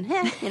fine.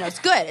 It's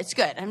good. It's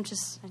good. I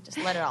just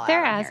let it all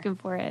They're out. asking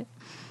for it.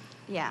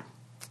 Yeah.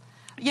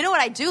 You know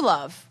what I do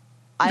love?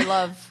 I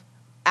love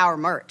our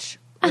merch,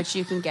 which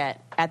you can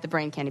get at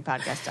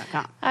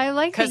thebraincandypodcast.com. I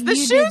like that Because the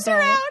you shoes did are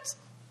that. out.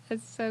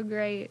 That's so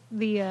great.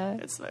 The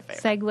It's my favorite.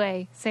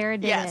 segue. Sarah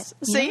did Yes. it.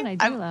 You See, know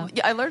what I do love?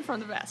 I learned from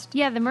the best.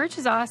 Yeah, the merch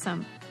is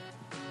awesome.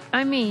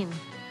 I mean,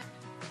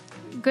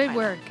 good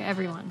work,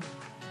 everyone.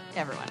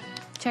 Everyone.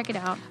 Check it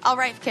out. All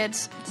right,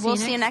 kids. We'll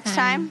see you next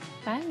time.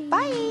 Bye.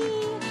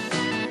 Bye.